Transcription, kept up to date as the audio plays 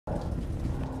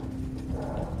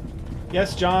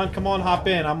Yes, John, come on, hop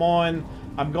in.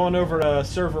 I'm going over to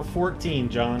server 14,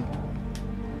 John.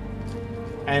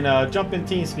 And jump in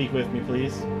TeamSpeak with me,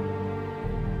 please.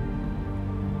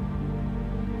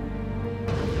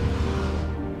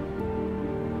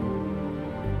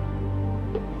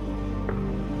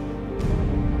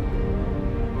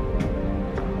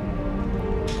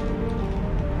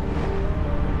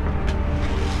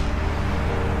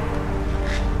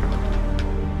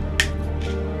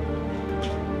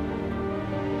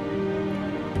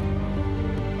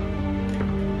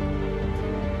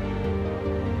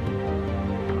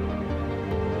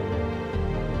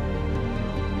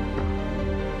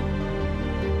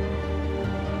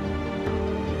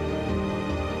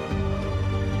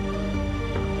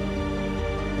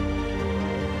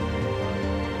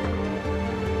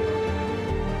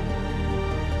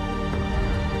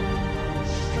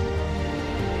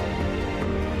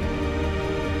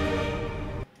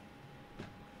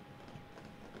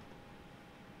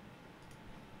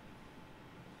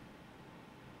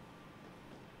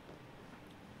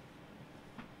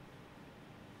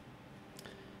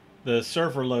 The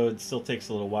server load still takes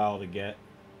a little while to get.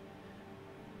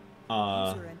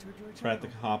 Try to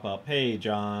hop up. Hey,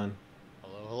 John.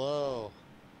 Hello,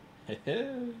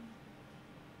 hello.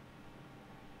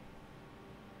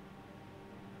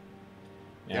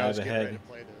 Yeah, I was getting ready to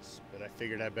play this, but I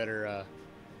figured I better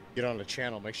get on the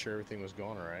channel, make sure everything was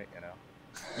going all right, you know.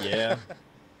 Yeah.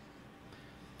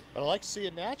 But I like to see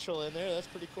a natural in there. That's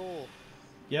pretty cool.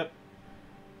 Yep.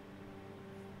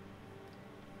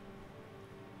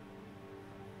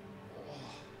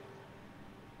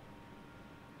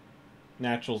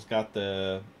 Natural's got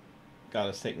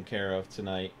us taken care of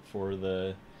tonight for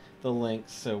the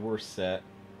links, so we're set.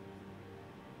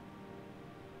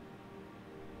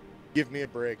 Give me a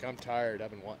break. I'm tired.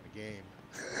 I've been wanting a game.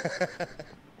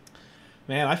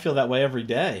 Man, I feel that way every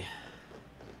day.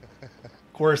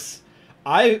 Of course,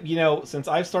 since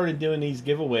I've started doing these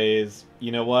giveaways,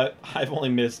 you know what? I've only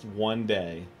missed one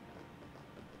day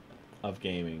of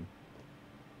gaming.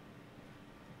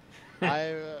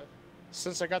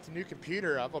 Since I got the new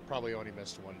computer, I've probably only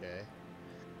missed one day.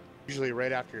 Usually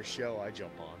right after a show, I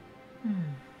jump on.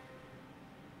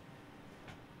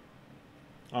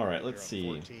 All right, let's see.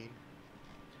 14.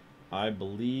 I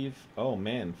believe... Oh,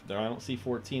 man. I don't see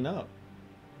 14 up.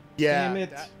 Yeah, damn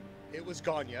it. It was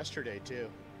gone yesterday, too.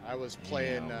 I was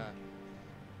playing...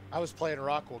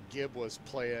 ROHK while Gib was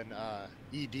playing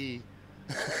ED.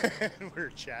 And we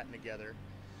were chatting together.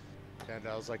 And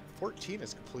I was like, 14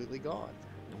 is completely gone.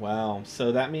 Wow.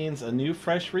 So that means a new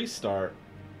fresh restart.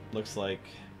 Looks like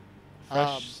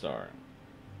fresh start.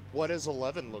 What does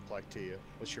 11 look like to you?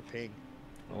 What's your ping?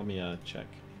 Let me check.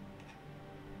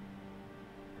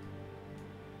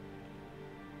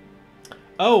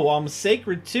 Oh,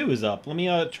 Sacred 2 is up. Let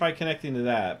me try connecting to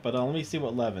that. But let me see what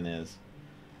 11 is.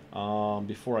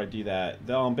 Before I do that,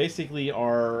 basically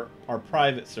our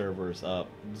private server's up.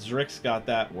 Zrick's got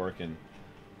that working.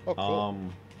 Oh, cool.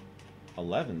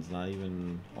 11's not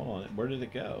even... Hold on, where did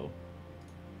it go?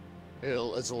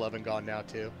 Is 11 gone now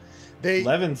too?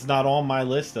 11's not on my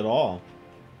list at all.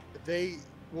 They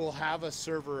will have a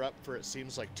server up for, it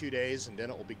seems like, 2 days, and then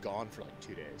it will be gone for like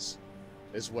 2 days.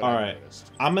 Is what I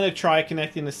noticed. I'm gonna try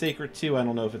connecting to Sacred 2. I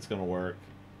don't know if it's gonna work.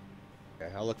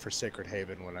 Okay, I'll look for Sacred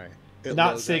Haven when I...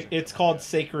 It's called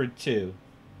Sacred 2.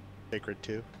 Sacred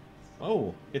 2?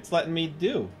 Oh, it's letting me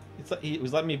do. It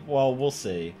was letting me... Well, we'll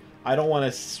see. I don't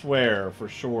want to swear for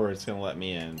sure it's going to let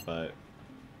me in, but...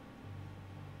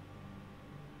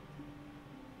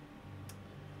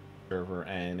 Server,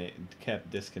 and it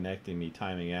kept disconnecting me,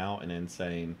 timing out, and then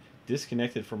saying,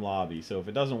 disconnected from lobby. So if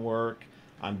it doesn't work,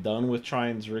 I'm done with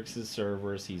trying Zrix's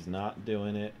servers. He's not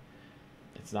doing it.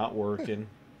 It's not working.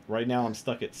 Right now I'm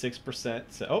stuck at 6%.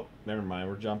 So, oh, never mind.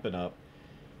 We're jumping up.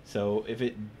 So if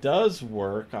it does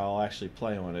work, I'll actually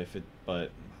play on it.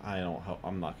 But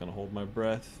I'm not going to hold my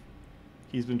breath.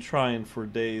 He's been trying for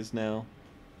days now.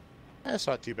 That's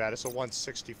not too bad. It's a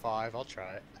 165. I'll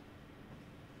try it.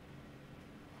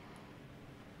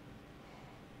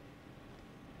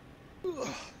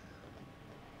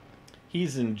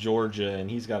 He's in Georgia,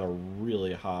 and he's got a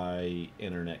really high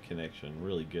internet connection.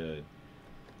 Really good.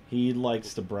 He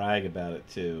likes to brag about it,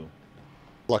 too.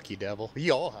 Lucky devil.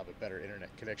 You all have a better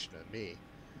internet connection than me.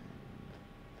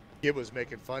 Gib was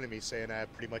making fun of me, saying I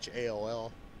have pretty much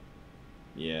AOL.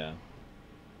 Yeah.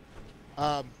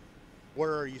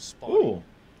 Where are you spawning? Ooh.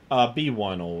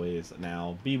 B1 always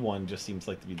now. B1 just seems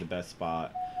like to be the best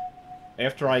spot.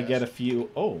 After I get a few...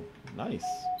 Oh, nice.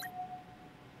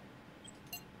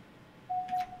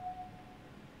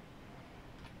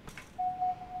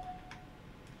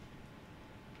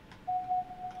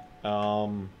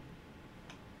 Um.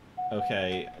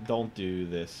 Okay, don't do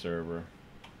this, server.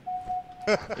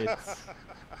 It's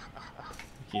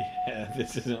yeah,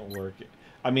 this isn't working.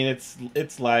 I mean,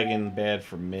 it's lagging bad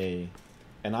for me,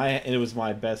 and it was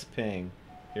my best ping.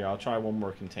 Here, I'll try one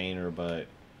more container, but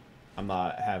I'm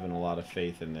not having a lot of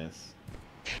faith in this.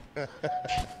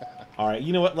 All right,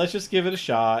 you know what? Let's just give it a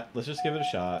shot. Let's just give it a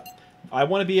shot. I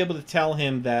want to be able to tell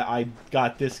him that I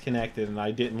got disconnected and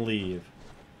I didn't leave.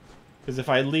 Because if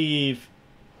I leave,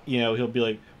 you know, he'll be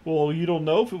like, well, you don't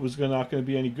know if it was not going to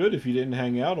be any good if you didn't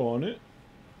hang out on it.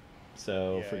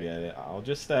 So, yeah, forget it. I'll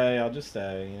just stay,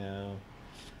 you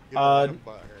know.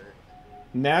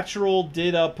 Natural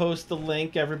did post the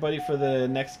link, everybody, for the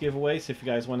next giveaway. So if you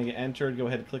guys want to get entered, go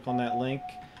ahead and click on that link.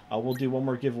 We'll do one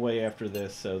more giveaway after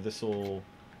this. So this will,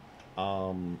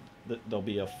 there'll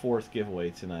be a 4th giveaway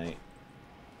tonight.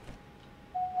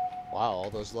 Wow, all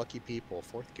those lucky people.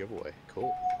 4th giveaway.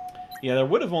 Cool. Yeah, there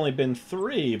would have only been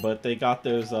 3, but they got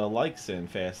those likes in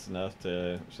fast enough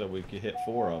so we could hit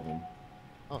 4 of them.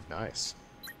 Oh, nice.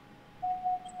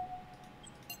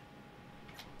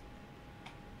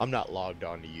 I'm not logged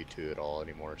on to YouTube at all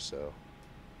anymore, so...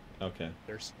 Okay.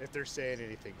 If they're saying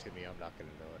anything to me, I'm not going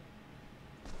to know it.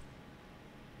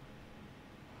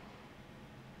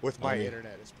 With my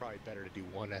internet, it's probably better to do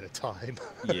one at a time.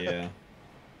 Yeah.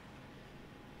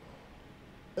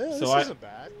 This isn't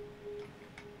bad.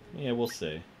 Yeah, we'll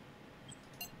see.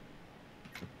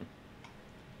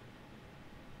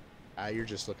 You're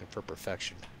just looking for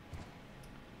perfection.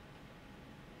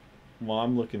 Well,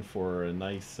 I'm looking for a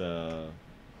nice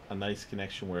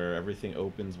connection where everything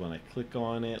opens when I click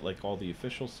on it, like all the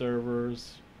official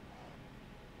servers.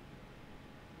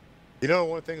 You know,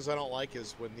 one of the things I don't like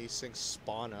is when these things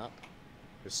spawn up.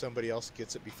 If somebody else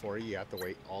gets it before you, you have to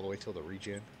wait all the way till the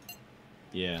regen.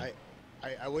 Yeah.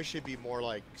 I wish it'd be more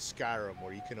like Skyrim,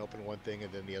 where you can open one thing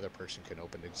and then the other person can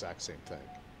open the exact same thing.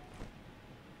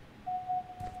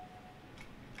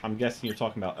 I'm guessing you're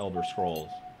talking about Elder Scrolls.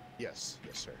 Yes,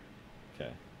 yes, sir. Okay.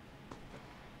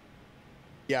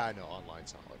 Yeah, I know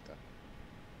online's not like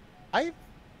that.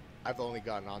 I've only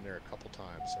gotten on there a couple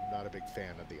times. I'm not a big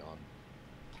fan of the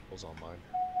online.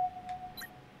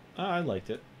 I liked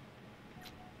it.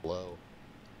 Low.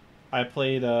 I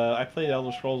played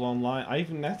Elder Scrolls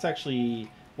Online. That's actually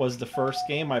was the first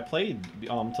game I played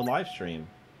to live stream.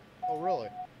 Oh, really?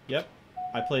 Yep.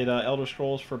 I played Elder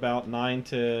Scrolls for about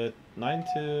 9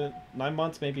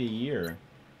 months, maybe a year.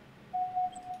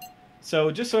 So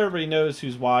just so everybody knows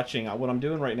who's watching, what I'm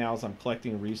doing right now is I'm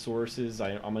collecting resources.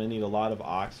 I'm going to need a lot of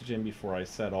oxygen before I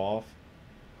set off.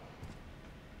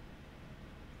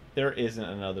 There isn't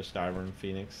another Skyrim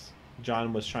Phoenix.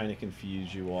 John was trying to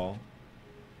confuse you all.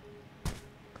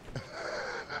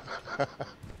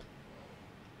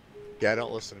 Yeah,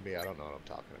 don't listen to me. I don't know what I'm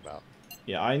talking about.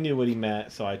 Yeah, I knew what he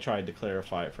meant, so I tried to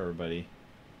clarify it for everybody.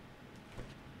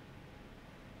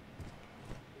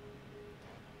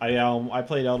 I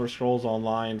played Elder Scrolls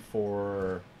Online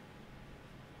for,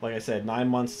 like I said, 9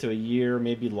 months to a year,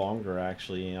 maybe longer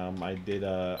actually.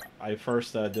 I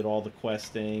first did all the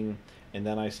questing, and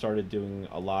then I started doing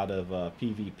a lot of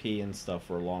PvP and stuff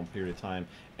for a long period of time.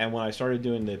 And when I started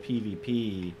doing the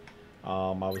PvP,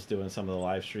 I was doing some of the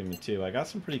live streaming too. I got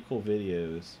some pretty cool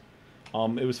videos.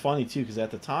 It was funny too, because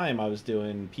at the time I was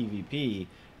doing PvP,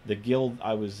 the guild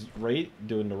I was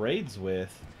doing the raids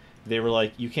with, they were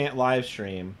like, you can't live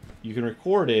stream. You can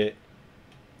record it,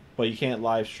 but you can't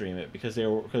live stream it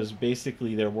because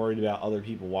basically they're worried about other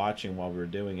people watching while we were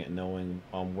doing it and knowing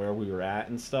where we were at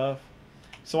and stuff.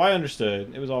 So I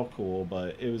understood. It was all cool,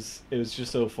 but it was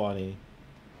just so funny.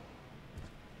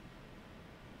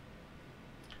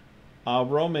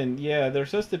 Roman, yeah, they're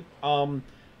supposed to.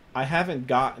 I haven't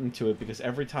gotten to it because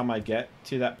every time I get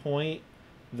to that point,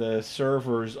 the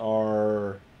servers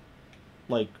are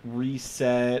like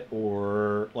reset,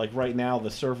 or like right now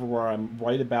the server where I'm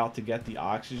right about to get the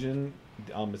oxygen,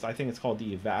 I think it's called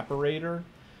the evaporator.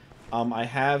 I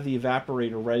have the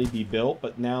evaporator ready to be built,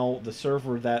 but now the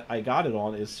server that I got it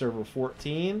on is server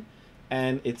 14,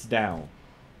 and it's down.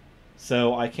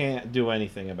 So I can't do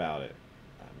anything about it.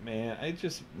 Man,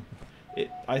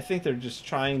 I think they're just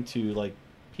trying to like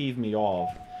peeve me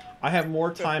off. I have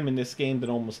more time in this game than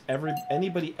almost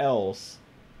anybody else.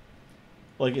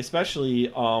 Like especially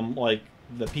like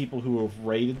the people who have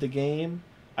rated the game.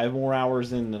 I have more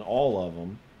hours in than all of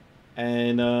them,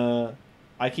 and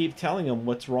I keep telling them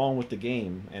what's wrong with the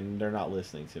game, and they're not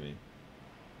listening to me.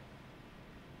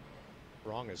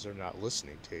 Wrong is they're not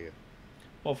listening to you.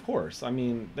 Well, of course. I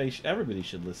mean, everybody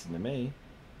should listen to me.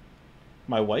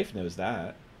 My wife knows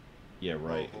that. Yeah,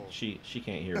 right. She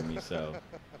can't hear me, so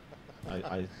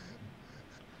I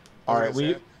all right,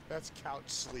 That's couch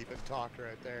sleep and talk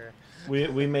right there.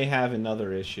 We may have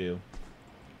another issue.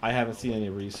 I haven't seen any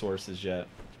resources yet.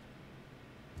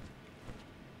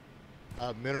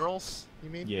 Minerals, you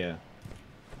mean? Yeah.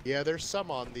 Yeah, there's some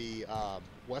on the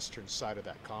western side of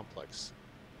that complex.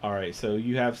 All right. So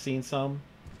you have seen some.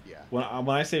 Yeah. When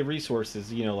I say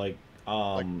resources, you know, like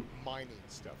mining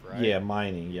stuff, right? Yeah,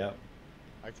 mining. Yep.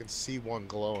 I can see one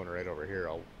glowing right over here.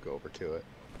 I'll go over to it.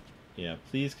 Yeah.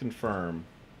 Please confirm,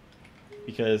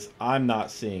 because I'm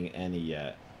not seeing any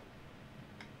yet.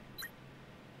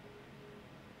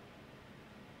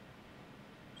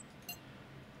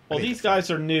 Well, these guys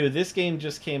are new. This game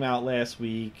just came out last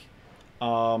week,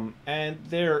 and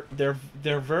they're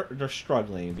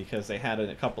struggling because they had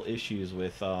a couple issues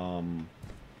with. I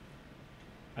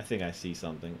think I see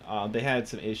something. They had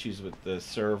some issues with the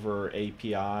server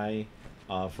API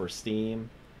for Steam.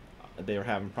 They were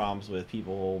having problems with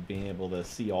people being able to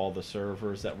see all the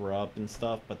servers that were up and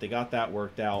stuff, but they got that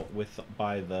worked out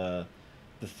by the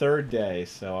third day,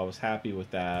 so I was happy with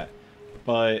that.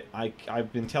 But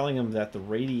I've been telling them that the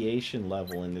radiation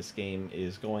level in this game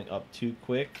is going up too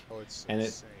quick. Oh, it's and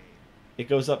insane. it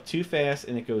goes up too fast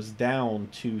and it goes down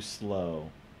too slow.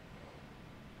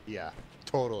 Yeah,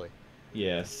 totally.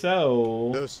 Yeah,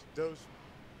 so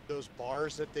those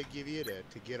bars that they give you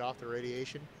to get off the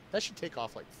radiation, that should take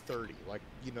off like 30, like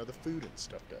the food and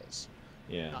stuff does.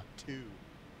 Yeah. Not 2.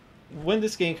 When did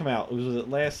this game come out? Was it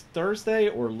last Thursday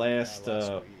or last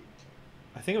week?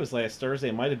 I think it was last Thursday.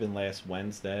 It might have been last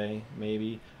Wednesday,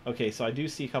 maybe. Okay, so I do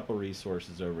see a couple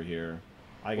resources over here.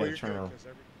 I gotta turn around.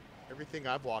 Everything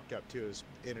I've walked up to has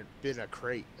been a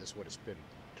crate, is what it's been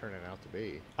turning out to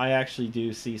be. I actually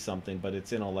do see something, but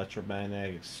it's in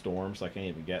electromagnetic storm, so I can't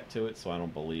even get to it, so I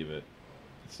don't believe it.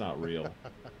 It's not real.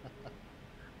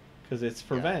 Because it's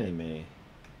preventing me.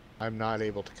 I'm not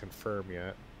able to confirm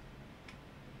yet.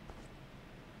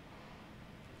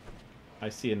 I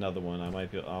see another one.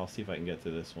 I'll see if I can get to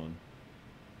this one.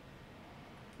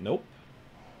 Nope.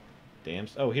 Damn.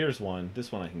 Oh, here's one.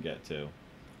 This one I can get to.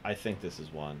 I think this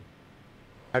is one.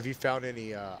 Have you found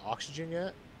any oxygen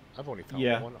yet? I've only found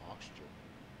one oxygen.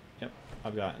 Yep.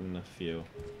 I've gotten a few.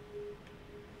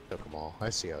 Took them all. I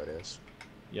see how it is.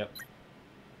 Yep.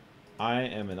 I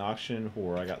am an oxygen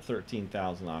whore. I got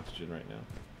 13,000 oxygen right now.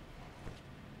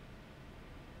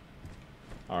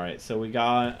 Alright, so we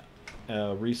got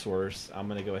a resource. I'm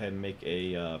going to go ahead and make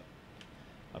a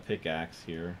pickaxe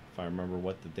here. If I remember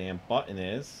what the damn button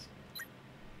is.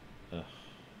 Ugh.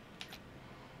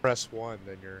 Press 1,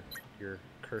 then your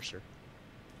cursor.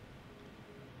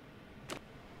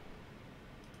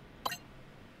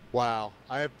 Wow,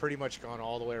 I have pretty much gone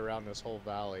all the way around this whole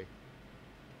valley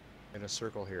in a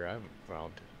circle here. I haven't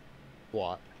found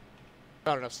what.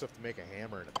 Found enough stuff to make a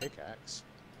hammer and a pickaxe.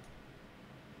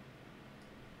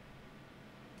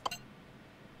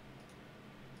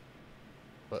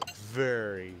 But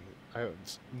I have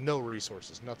no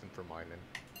resources, nothing for mining.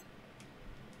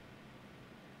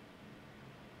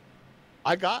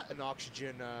 I got an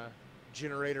oxygen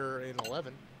generator in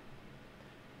 11.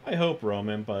 I hope,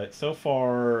 Roman, but so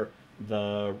far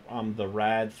the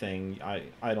rad thing, I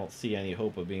don't see any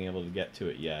hope of being able to get to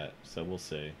it yet. So we'll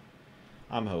see.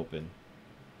 I'm hoping.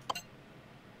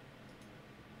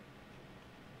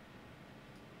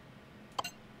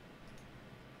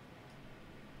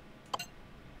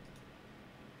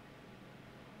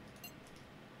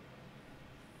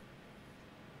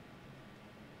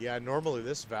 Yeah, normally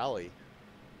this valley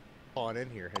on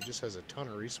in here, it just has a ton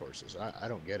of resources. I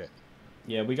don't get it.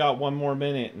 Yeah, we got 1 more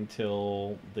minute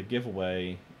until the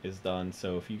giveaway is done.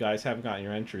 So if you guys haven't gotten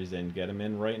your entries in, get them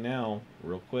in right now,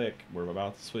 real quick. We're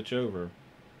about to switch over.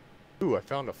 Ooh, I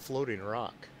found a floating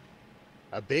rock.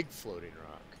 A big floating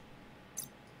rock.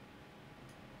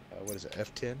 What is it,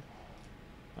 F10?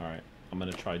 Alright, I'm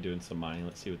going to try doing some mining.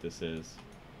 Let's see what this is.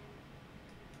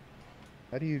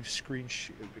 How do you screen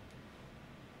shoot?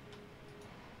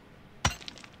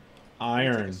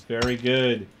 Iron. Very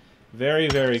good. Very,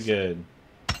 very good.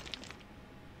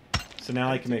 So now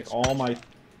I can make all my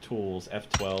tools.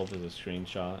 F12 is a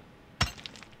screenshot.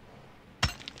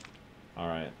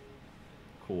 Alright.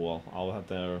 Cool. I'll have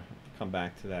to come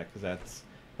back to that because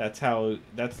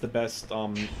that's the best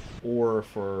ore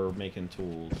for making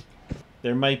tools.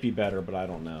 There might be better, but I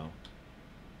don't know.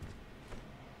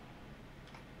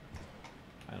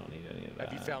 I don't need any of that.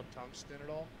 Have you found tungsten at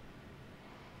all?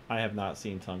 I have not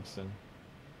seen tungsten.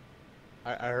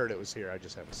 I heard it was here. I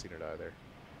just haven't seen it either.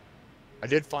 I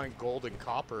did find gold and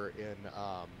copper in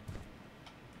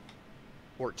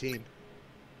 14.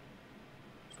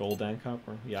 Gold and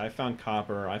copper? Yeah, I found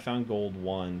copper. I found gold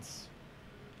once.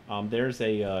 There's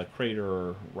a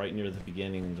crater right near the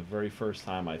beginning. The very first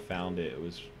time I found it, it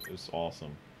was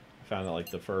awesome. I found it like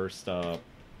the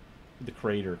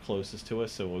crater closest to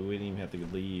us, so we wouldn't even have to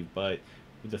leave. But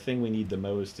the thing we need the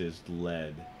most is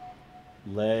lead.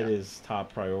 Lead Yeah. is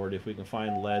top priority. If we can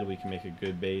find lead, we can make a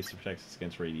good base that protects us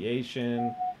against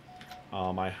radiation.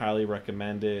 I highly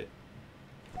recommend it.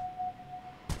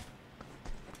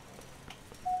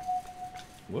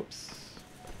 Whoops.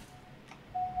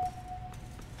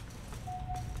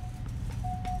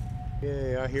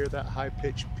 Yay, I hear that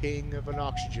high-pitched ping of an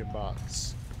oxygen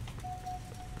box.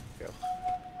 Go.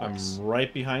 Nice. I'm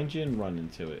right behind you and run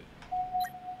into it.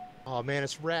 Oh man,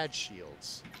 it's rad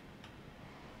shields.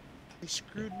 They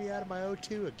screwed me out of my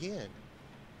O2 again.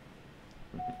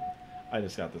 I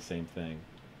just got the same thing.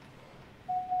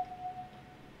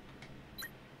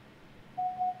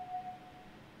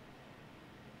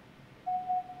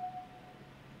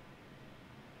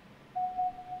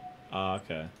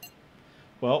 Okay.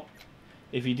 Well,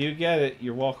 if you do get it,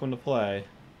 you're welcome to play.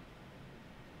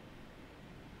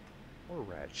 Or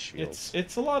rad shields.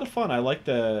 It's a lot of fun. I like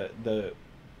the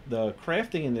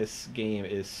crafting in this game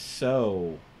is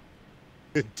so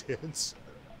Intense.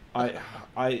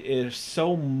 it's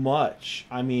so much.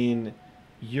 I mean,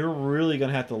 you're really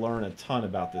gonna have to learn a ton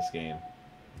about this game.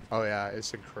 Oh yeah,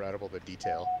 it's incredible, the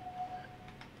detail.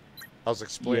 I was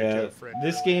explaining to Yeah, a friend.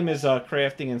 this earlier. game is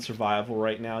crafting and survival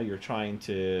right now. You're trying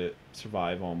to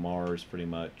survive on Mars pretty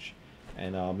much,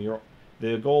 and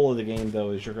the goal of the game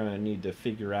though is you're gonna need to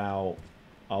figure out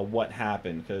what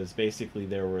happened, because basically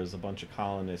there was a bunch of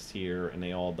colonists here and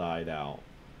they all died out.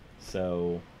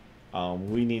 So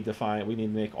we need to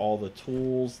make all the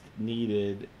tools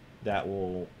needed that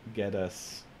will get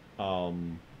us so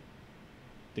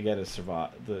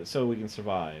we can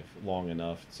survive long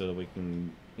enough so that we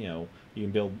can, you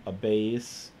can build a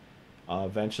base.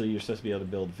 Eventually you're supposed to be able to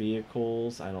build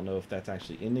vehicles. I don't know if that's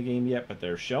actually in the game yet, but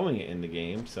they're showing it in the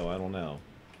game, so I don't know.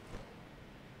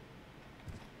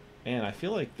 And I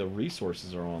feel like the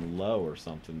resources are on low or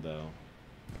something though.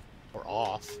 Or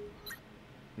off.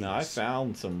 No, I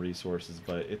found some resources,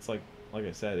 but it's like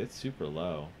I said, it's super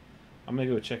low. I'm gonna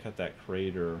go check out that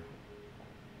crater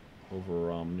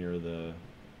over near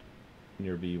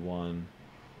B1.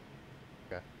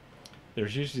 Okay.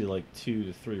 There's usually like 2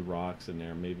 to 3 rocks in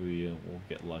there. Maybe we'll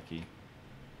get lucky.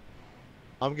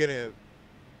 I'm gonna,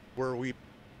 where we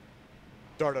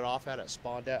started off at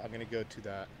spawned at, I'm gonna go to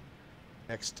that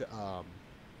next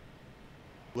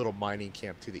little mining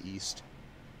camp to the east.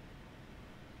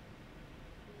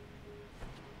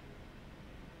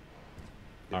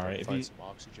 All right, Find some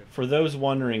oxygen. for those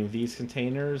wondering, these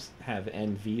containers have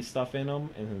NV stuff in them,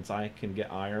 and since I can get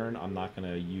iron, I'm not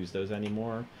going to use those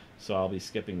anymore, so I'll be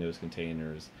skipping those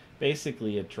containers.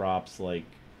 Basically, it drops like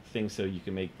things so you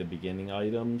can make the beginning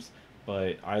items,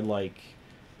 but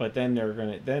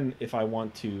then if I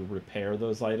want to repair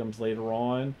those items later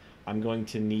on, I'm going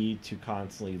to need to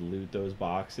constantly loot those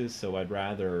boxes, so I'd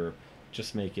rather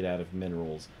just make it out of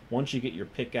minerals. Once you get your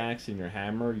pickaxe and your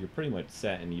hammer, you're pretty much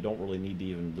set, and you don't really need to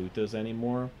even loot those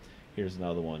anymore. Here's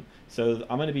another one. So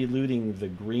I'm going to be looting the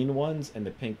green ones and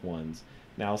the pink ones.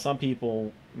 Now, some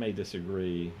people may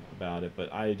disagree about it, but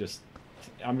I'm just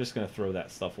going to throw that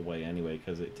stuff away anyway,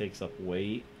 because it takes up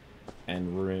weight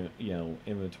and room,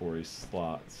 inventory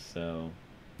slots. So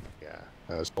Yeah,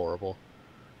 that was horrible.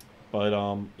 But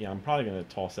yeah, I'm probably gonna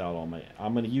toss out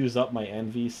I'm gonna use up my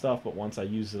NV stuff, but once I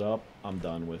use it up, I'm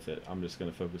done with it. I'm just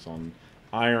gonna focus on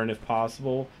iron if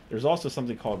possible. There's also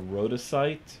something called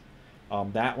rhodocite.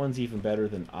 That one's even better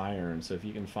than iron. So if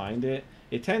you can find it,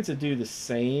 it tends to do the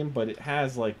same, but it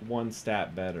has like 1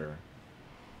 stat better.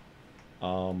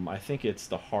 I think it's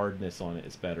the hardness on it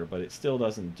is better, but it still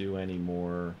doesn't do any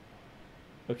more.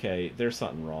 Okay, there's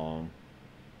something wrong.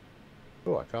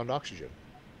 Oh, I found oxygen.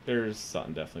 There's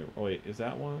something definitely. Oh, wait, is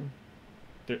that one?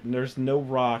 There's no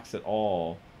rocks at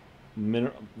all,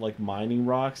 like mining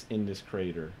rocks in this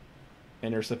crater,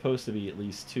 and there's supposed to be at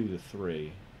least 2 to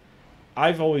 3.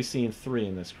 I've always seen 3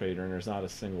 in this crater, and there's not a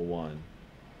single one.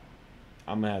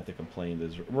 I'm gonna have to complain.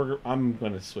 I'm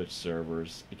gonna switch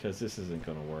servers because this isn't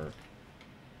gonna work.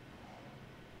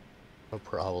 No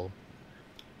problem.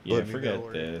 Yeah,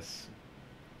 forget this.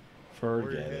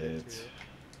 Forget it.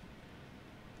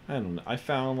 I don't know. I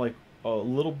found like a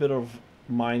little bit of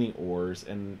mining ores,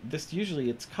 and this usually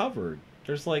it's covered.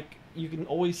 There's like, you can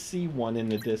always see one in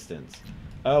the distance.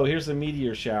 Oh, here's a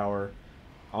meteor shower.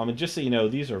 And just so you know,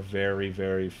 these are very,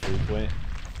 very frequent.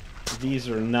 These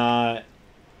are not.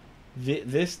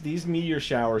 These meteor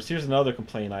showers. Here's another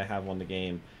complaint I have on the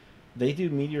game. They do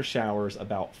meteor showers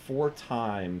about 4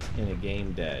 times in a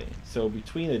game day. So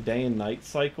between a day and night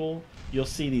cycle, you'll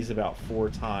see these about 4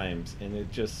 times, and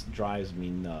it just drives me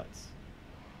nuts.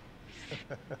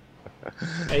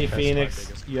 Hey,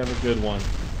 Phoenix, you have a good one.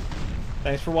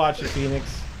 Thanks for watching,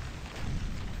 Phoenix.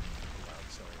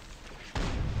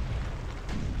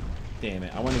 Damn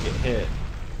it, I want to get hit.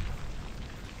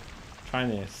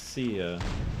 Trying to see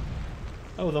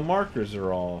Oh, the markers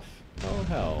are off. Oh,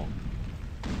 hell.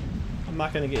 I'm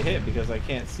not going to get hit because I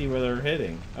can't see where they're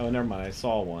hitting. Oh, never mind, I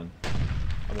saw one.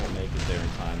 I won't make it there in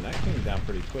time. That came down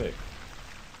pretty quick.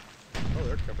 Oh,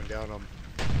 they're coming down on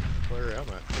where I'm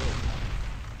at, too.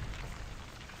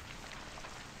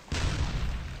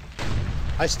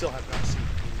 I still have not seen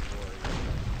any more yet.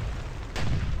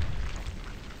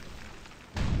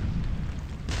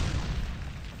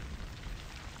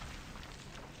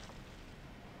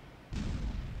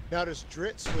 Now, does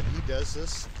Dritz, when he does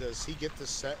this, does he get to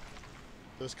set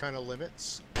those kind of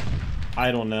limits?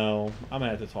 I don't know. I'm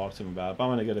going to have to talk to him about it. But I'm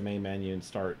going to go to main menu and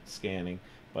start scanning.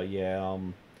 But yeah,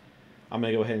 I'm going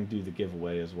to go ahead and do the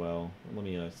giveaway as well. Let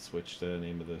me switch the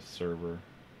name of the server.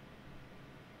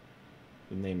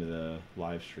 The name of the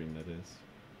live stream, that is.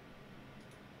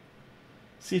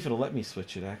 See if it'll let me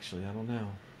switch it, actually. I don't know.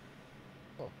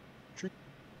 Oh, treat.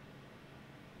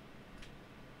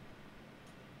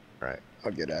 Alright,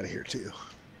 I'll get out of here too.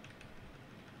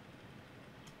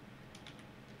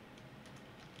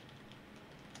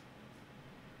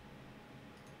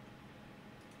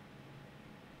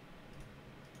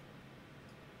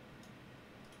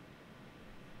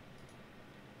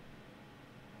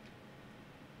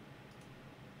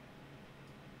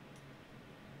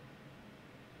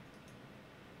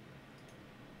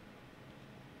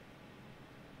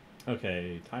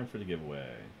 Okay, time for the giveaway.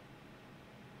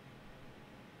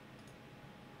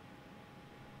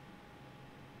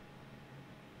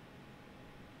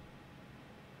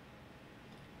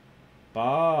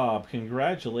 Bob,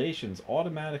 congratulations.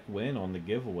 Automatic win on the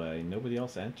giveaway. Nobody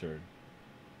else entered.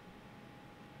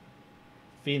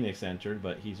 Phoenix entered,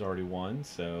 but he's already won,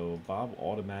 so Bob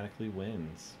automatically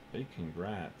wins. Big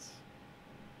congrats.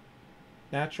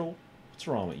 Natural, what's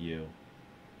wrong with you?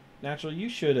 Natural, you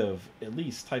should have at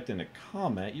least typed in a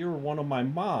comment. You were one of my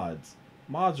mods.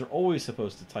 Mods are always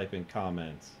supposed to type in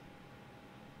comments.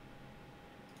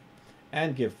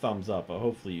 And give thumbs up, but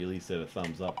hopefully you at least did a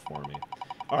thumbs up for me.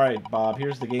 Alright, Bob,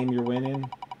 here's the game you're winning.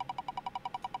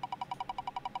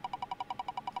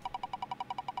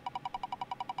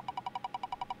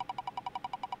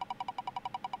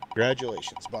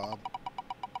 Congratulations, Bob.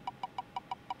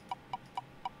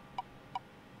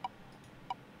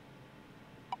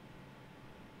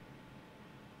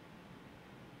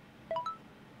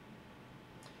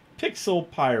 Pixel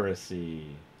Piracy.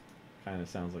 Kind of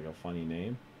sounds like a funny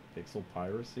name. Pixel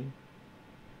Piracy.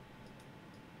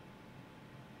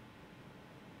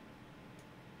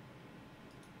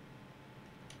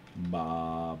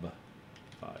 Bob.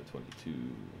 522.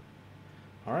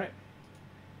 Alright.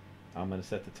 I'm going to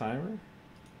set the timer.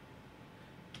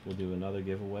 We'll do another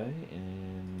giveaway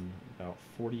in about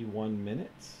 41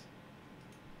 minutes.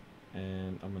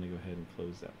 And I'm going to go ahead and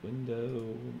close that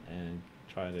window and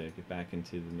try to get back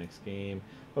into the next game.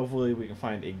 Hopefully we can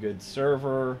find a good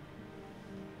server.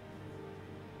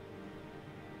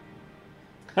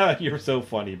 You're so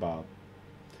funny, Bob.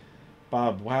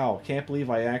 Bob, wow, can't believe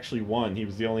I actually won. He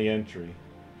was the only entry.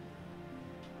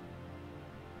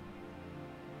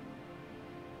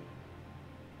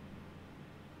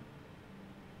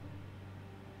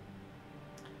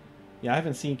 Yeah, I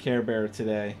haven't seen Care Bear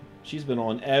today. She's been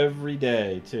on every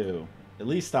day, too. At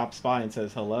least stops by and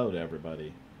says hello to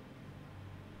everybody.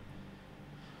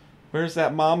 Where's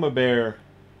that mama bear?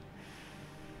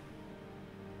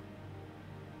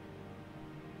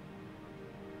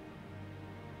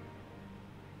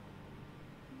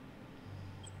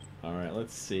 Alright,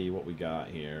 let's see what we got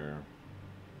here.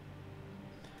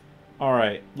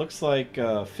 Alright, looks like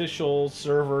official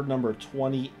server number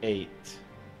 28.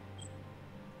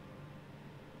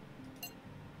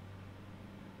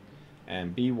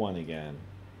 And B1 again.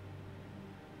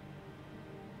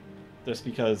 Just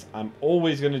because I'm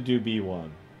always going to do B1.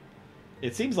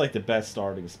 It seems like the best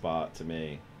starting spot to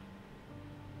me.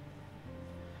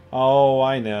 Oh,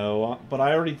 I know. But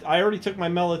I already took my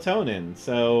melatonin,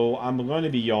 so I'm going to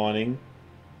be yawning.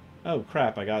 Oh,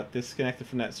 crap. I got disconnected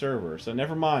from that server. So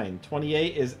never mind.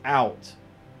 28 is out.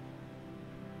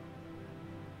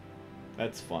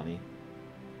 That's funny.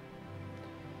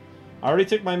 I already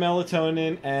took my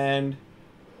melatonin, and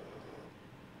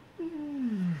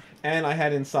I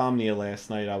had insomnia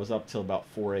last night. I was up till about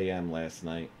 4 a.m. last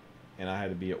night, and I had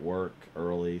to be at work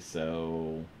early,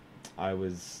 so I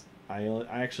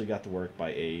actually got to work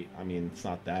by 8. I mean, it's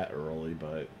not that early,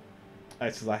 but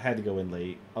that's because I had to go in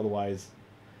late. Otherwise,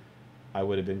 I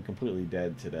would have been completely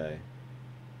dead today.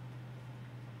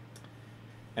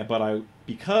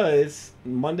 Because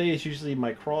Monday is usually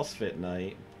my CrossFit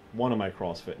night, one of my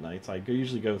CrossFit nights.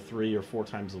 Usually go 3 or 4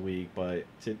 times a week, but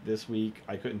this week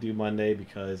I couldn't do Monday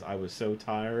because I was so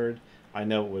tired. I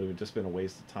know it would have just been a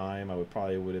waste of time. I would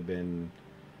have been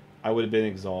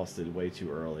exhausted way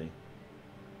too early.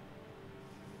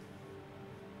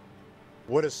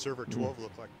 What does server 12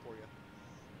 look like for you?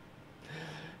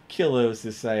 Kilos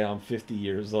to say I'm 50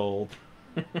 years old.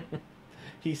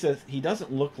 He says he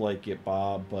doesn't look like it,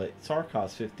 Bob, but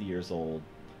Sarcoth's 50 years old.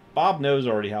 Bob knows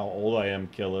already how old I am,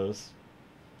 Kilos.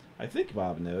 I think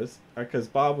Bob knows, because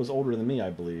Bob was older than me,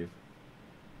 I believe.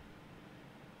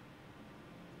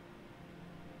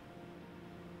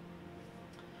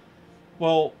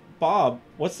 Well, Bob,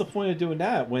 what's the point of doing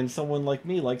that when someone like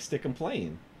me likes to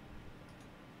complain?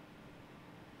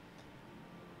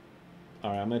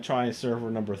 Alright, I'm going to try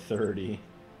server number 30.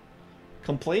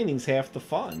 Complaining's half the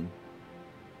fun.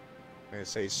 I'm going to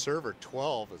say server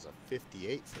 12 is a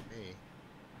 58 for me.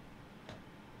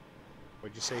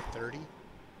 What'd you say, 30?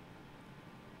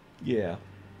 Yeah.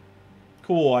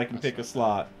 Cool, I can pick a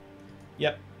slot.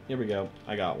 Yep, here we go.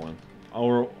 I got one.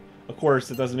 Or, of course,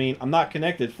 it doesn't mean I'm not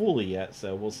connected fully yet,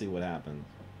 so we'll see what happens.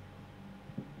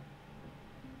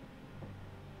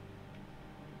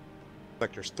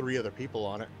 Like there's 3 other people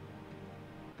on it.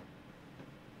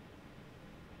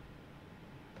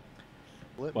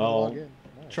 Well, nice.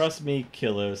 Trust me,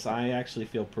 Kilos, I actually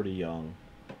feel pretty young.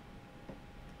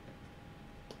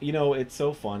 You know, it's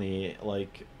so funny,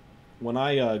 like, when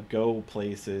I go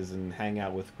places and hang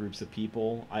out with groups of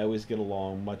people, I always get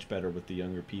along much better with the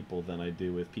younger people than I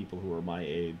do with people who are my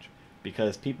age.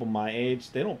 Because people my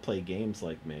age, they don't play games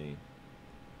like me.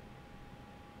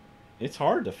 It's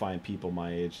hard to find people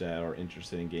my age that are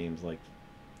interested in games like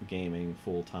gaming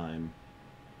full-time.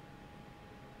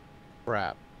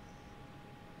 Crap.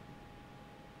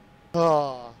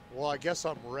 Well, I guess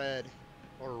I'm red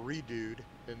or redude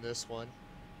in this one.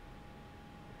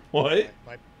 What?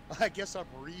 I guess I'm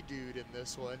redude in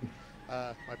this one.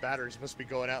 My batteries must be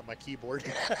going out in my keyboard.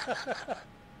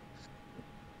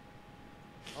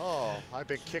 Oh, I've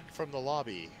been kicked from the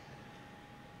lobby.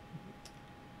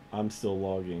 I'm still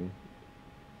logging.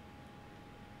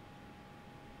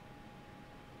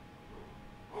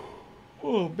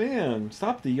 Oh man,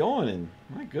 stop the yawning.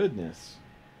 My goodness.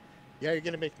 Yeah, you're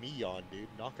gonna make me yawn, dude.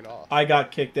 Knock it off. I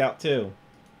got kicked out too.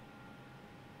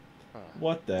 Huh.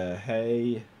 What the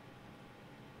hey?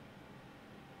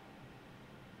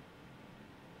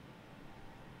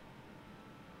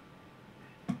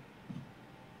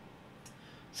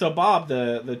 So Bob,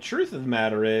 the truth of the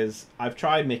matter is, I've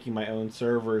tried making my own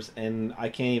servers, and I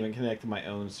can't even connect to my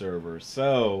own servers.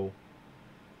 So,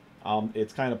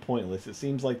 it's kind of pointless. It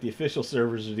seems like the official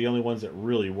servers are the only ones that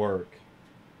really work.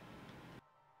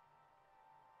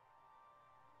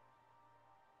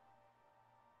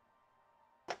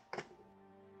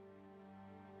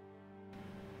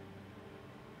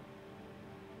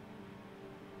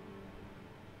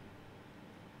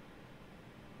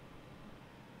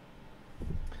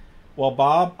 Well,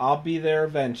 Bob, I'll be there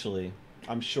eventually.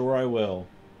 I'm sure I will.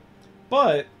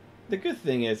 But the good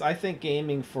thing is, I think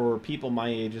gaming for people my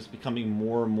age is becoming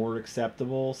more and more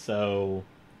acceptable, so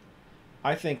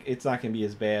I think it's not going to be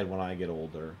as bad when I get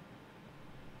older.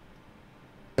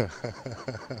 I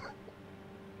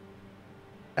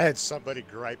had somebody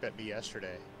gripe at me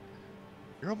yesterday.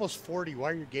 You're almost 40.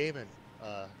 Why are you gaming?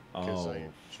 Because I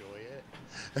enjoy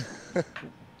it.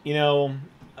 You know,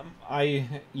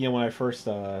 when I first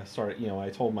started, I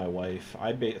told my wife,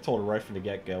 I told her right from the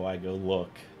get-go, I go,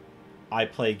 look, I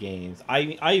play games.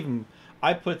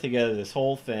 I put together this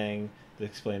whole thing that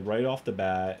explained right off the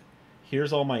bat,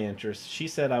 here's all my interests. She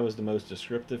said I was the most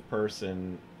descriptive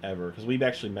person ever, because we've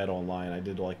actually met online. I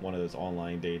did like one of those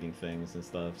online dating things and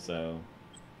stuff, so.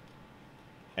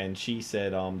 And she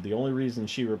said the only reason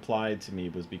she replied to me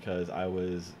was because I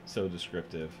was so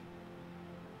descriptive.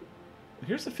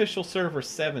 Here's official server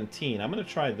 17. I'm going to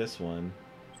try this one.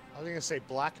 I was going to say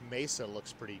Black Mesa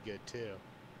looks pretty good too.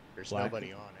 There's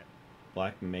nobody on it.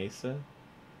 Black Mesa?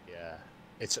 Yeah.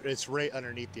 It's right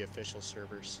underneath the official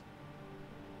servers.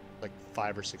 Like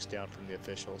 5 or 6 down from the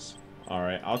officials.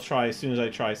 Alright, I'll try as soon as I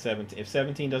try 17. If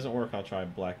 17 doesn't work, I'll try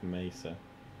Black Mesa.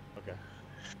 Okay.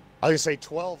 I was going to say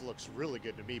 12 looks really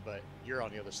good to me, but you're on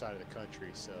the other side of the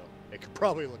country, so it could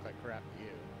probably look like crap to you.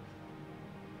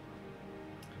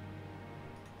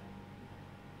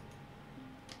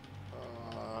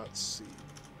 Let's see.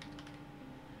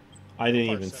 I didn't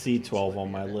Far even see 17's 12 let on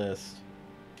me my in it. list.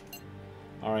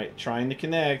 Alright, trying to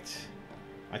connect.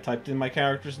 I typed in my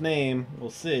character's name. We'll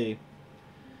see.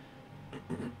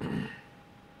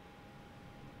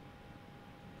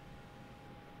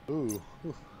 Ooh.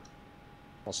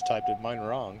 Almost typed in mine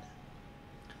wrong.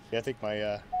 Yeah, I think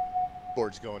my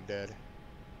board's going dead.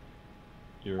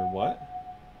 Your what?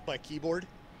 My keyboard.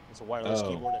 It's a wireless Oh.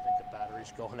 keyboard. I think the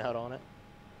battery's going out on it.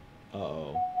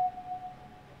 Uh-oh.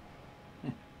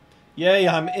 Yay,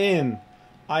 I'm in.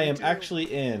 I Me am too.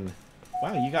 actually in.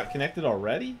 Wow, you got connected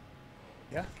already?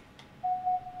 Yeah.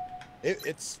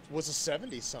 It was a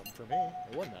 70 something for me.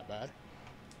 It wasn't that bad.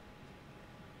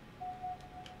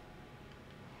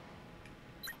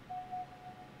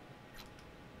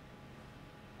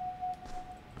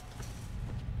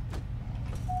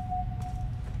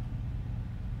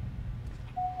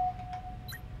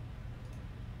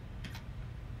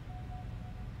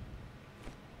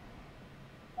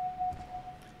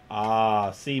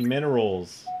 Ah, see,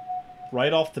 minerals.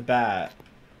 Right off the bat.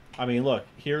 I mean, look,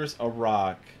 here's a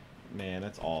rock. Man,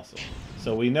 that's awesome.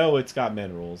 So we know it's got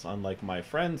minerals, unlike my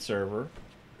friend's server.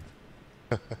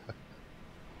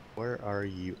 Where are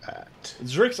you at?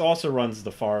 Zrix also runs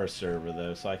the forest server,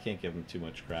 though, so I can't give him too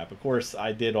much crap. Of course,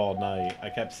 I did all night. I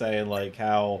kept saying, like,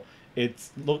 how it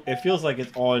feels like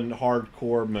it's on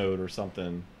hardcore mode or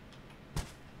something.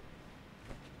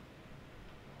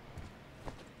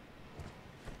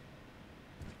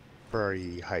 Where are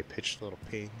you, high-pitched little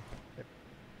ping?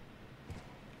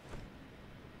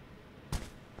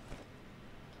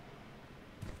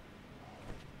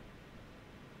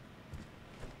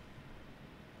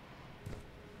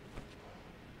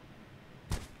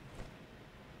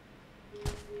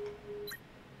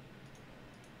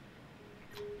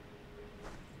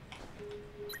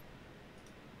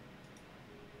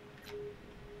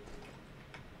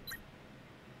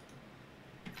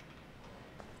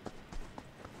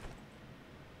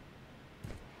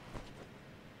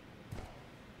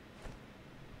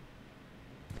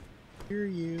 Hear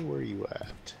you, where are you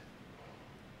at?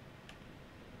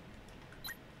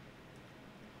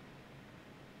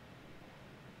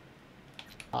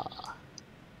 Ah.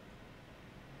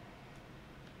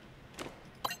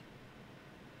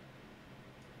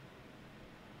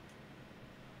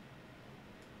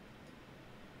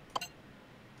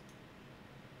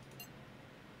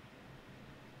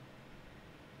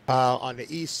 On the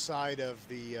east side of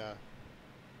the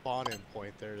spawn-in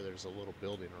point there's a little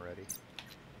building already.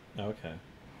 Okay.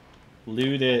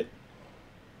 Loot it.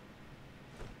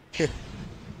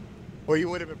 Well, you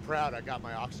would have been proud. I got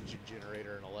my oxygen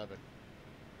generator in 11.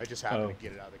 I just happened to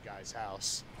get it out of the guy's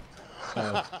house.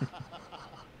 Oh.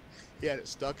 He had it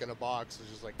stuck in a box. It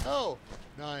was just like, oh,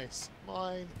 nice,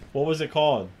 mine. What was it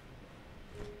called?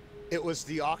 It was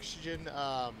the oxygen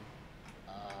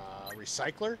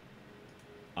recycler.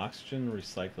 Oxygen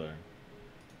recycler.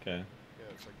 Okay. Yeah,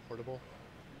 it's like portable.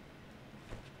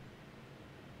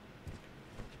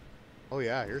 Oh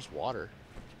yeah, here's water.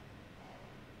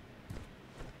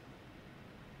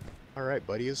 All right,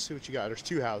 buddy, let's see what you got. There's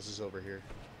 2 houses over here.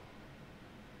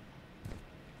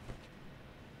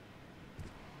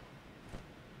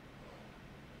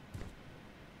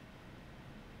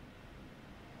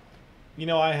 You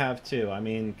know, I have too. I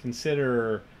mean,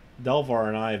 consider Delvar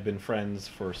and I have been friends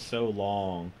for so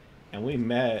long, and we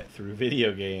met through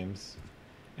video games,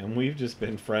 and we've just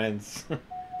been friends.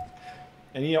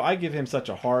 And, you know, I give him such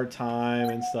a hard time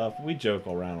and stuff. We joke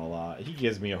around a lot. He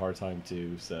gives me a hard time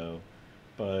too, so.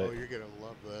 But Oh, you're gonna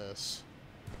love this.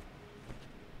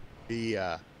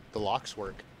 The locks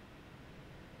work.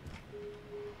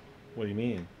 what do you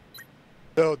mean?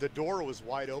 So the door was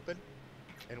wide open,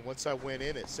 and once I went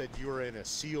in, it said you were in a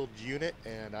sealed unit,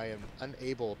 and I am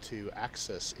unable to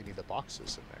access any of the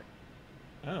boxes in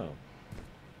there. Oh.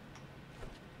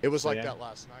 It was So, like yeah. that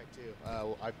last night too.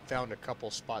 I found a couple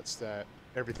spots that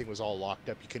everything was all locked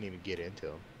up. You couldn't even get into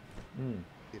them. Hmm.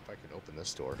 See if I can open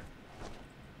this door.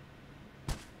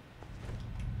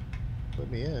 Let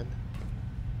me in.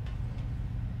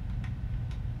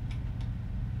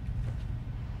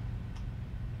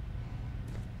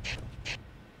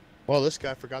 Well, this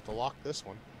guy forgot to lock this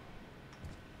one.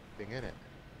 Thing in it.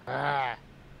 Ah!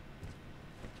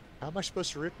 How am I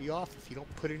supposed to rip you off if you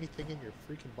don't put anything in your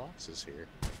freaking boxes here?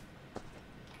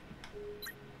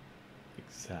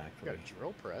 Exactly. Got a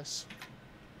drill press.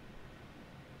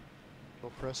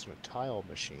 Drill press and a tile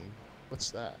machine.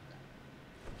 What's that?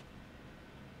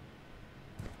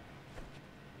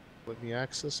 Let me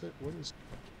access it. What is?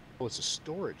 Oh, it's a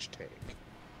storage tank.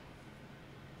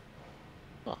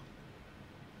 Huh.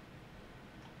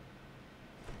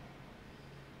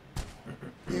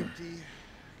 Empty.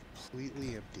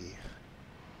 completely empty.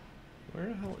 Where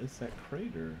the hell is that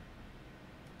crater?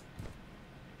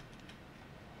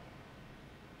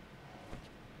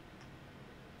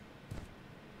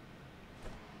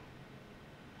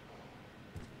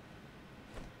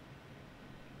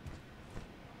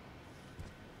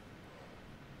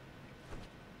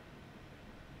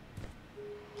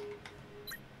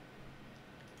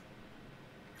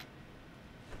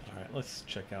 Alright, let's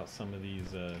check out some of these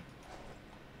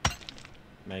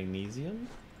magnesium.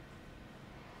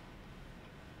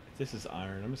 If this is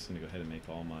iron, I'm just going to go ahead and make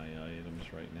all my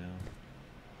items right now.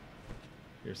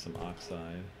 Here's some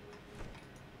oxide.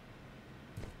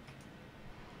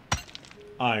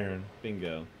 Iron.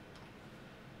 Bingo.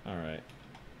 Alright.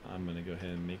 I'm going to go ahead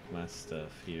and make my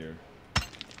stuff here.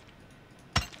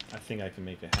 I think I can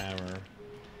make a hammer.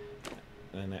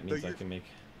 And that means I can make...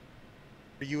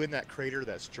 Are you in that crater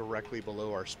that's directly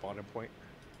below our spawning point?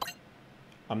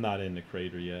 I'm not in the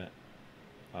crater yet.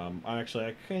 Actually,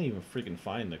 I can't even freaking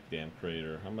find the damn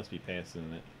crater. I must be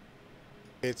passing it.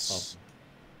 It's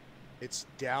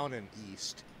down and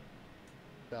east,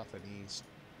 south and east,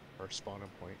 our spawning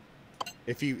point.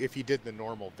 If you did the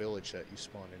normal village that you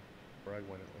spawned in, where I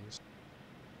went at least.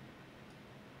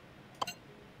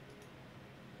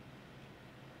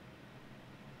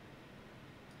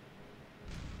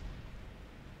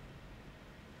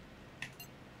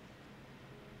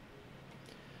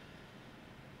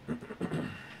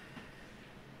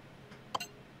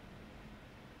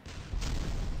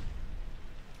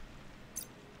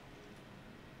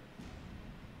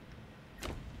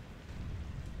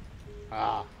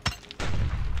 Ah,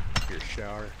 your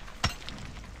shower.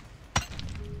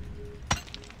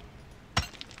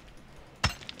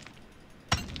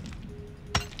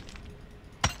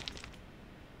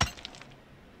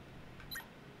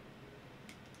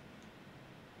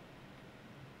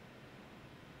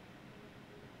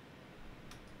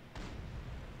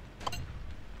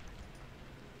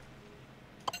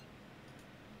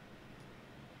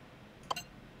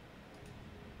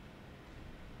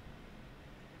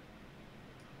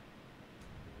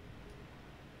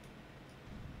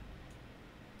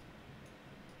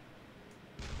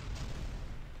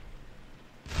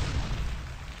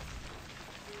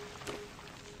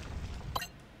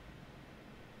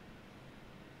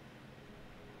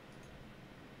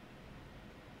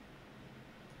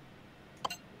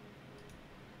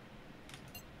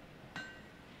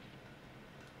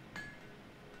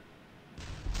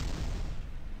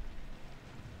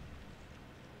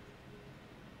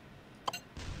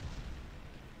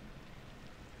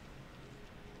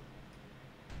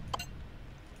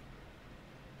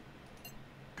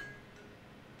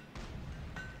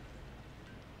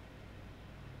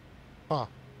 Huh.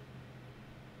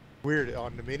 Weird,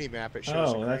 on the mini map it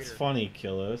shows a Oh, that's crater. funny,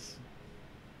 Killos.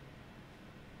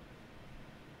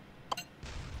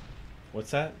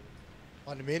 What's that?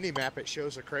 On the mini map it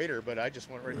shows a crater, but I just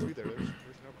went right through there. There's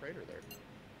no crater there.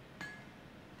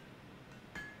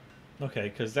 Okay,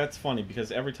 because that's funny,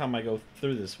 because every time I go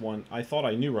through this one, I thought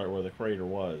I knew right where the crater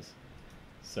was.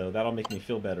 So that'll make me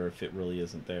feel better if it really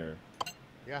isn't there.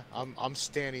 Yeah, I'm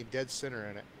standing dead center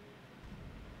in it.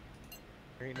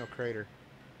 There ain't no crater.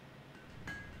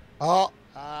 Oh!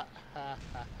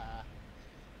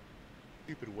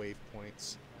 Stupid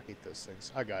waypoints. I hate those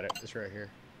things. I got it. It's right here.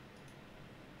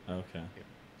 Okay.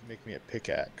 Make me a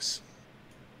pickaxe.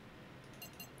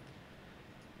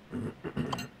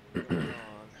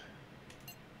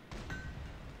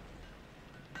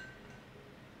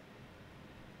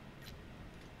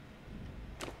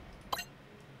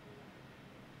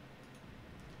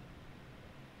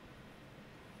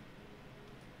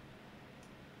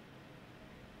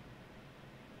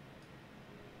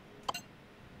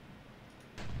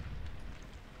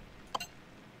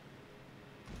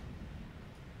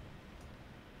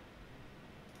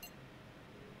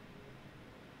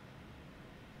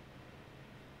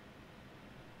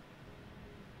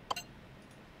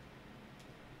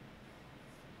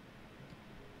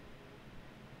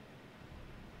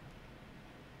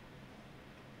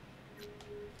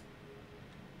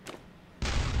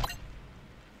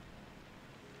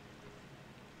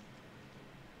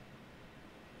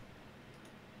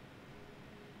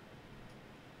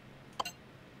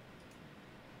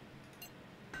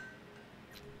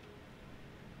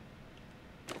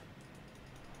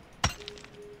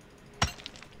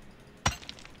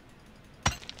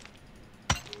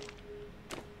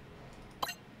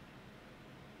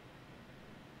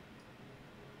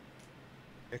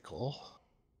 Nickel.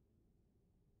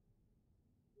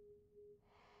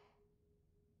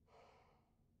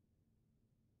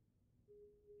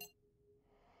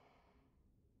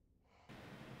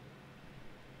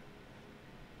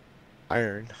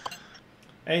 iron.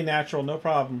 Hey, Natural, no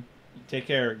problem. Take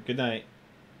care. Good night.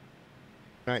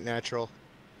 Night, Natural.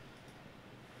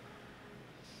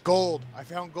 Gold. I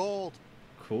found gold.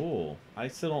 Cool. I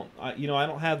still don't. I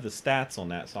don't have the stats on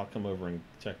that, so I'll come over and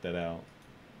check that out.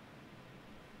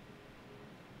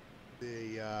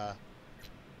 The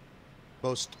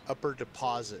most upper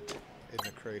deposit in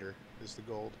the crater is the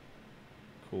gold.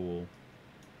 Cool.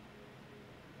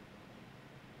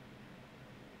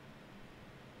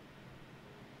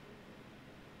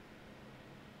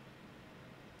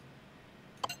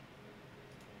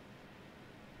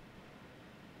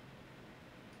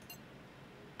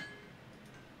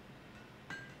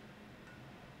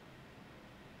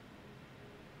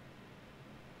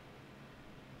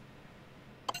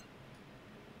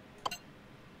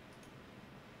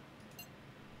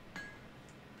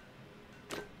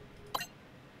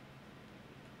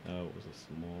 Oh, it was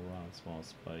a small rod, small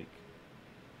spike.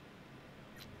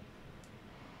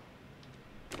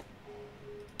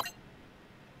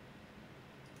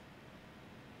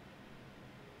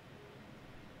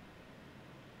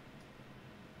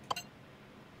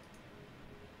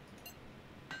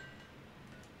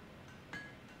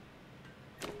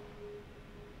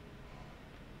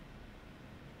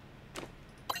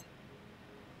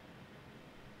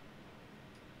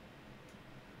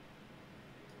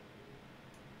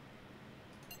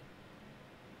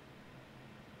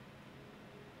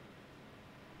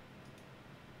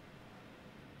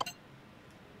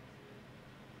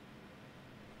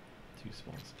 Two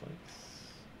small spikes.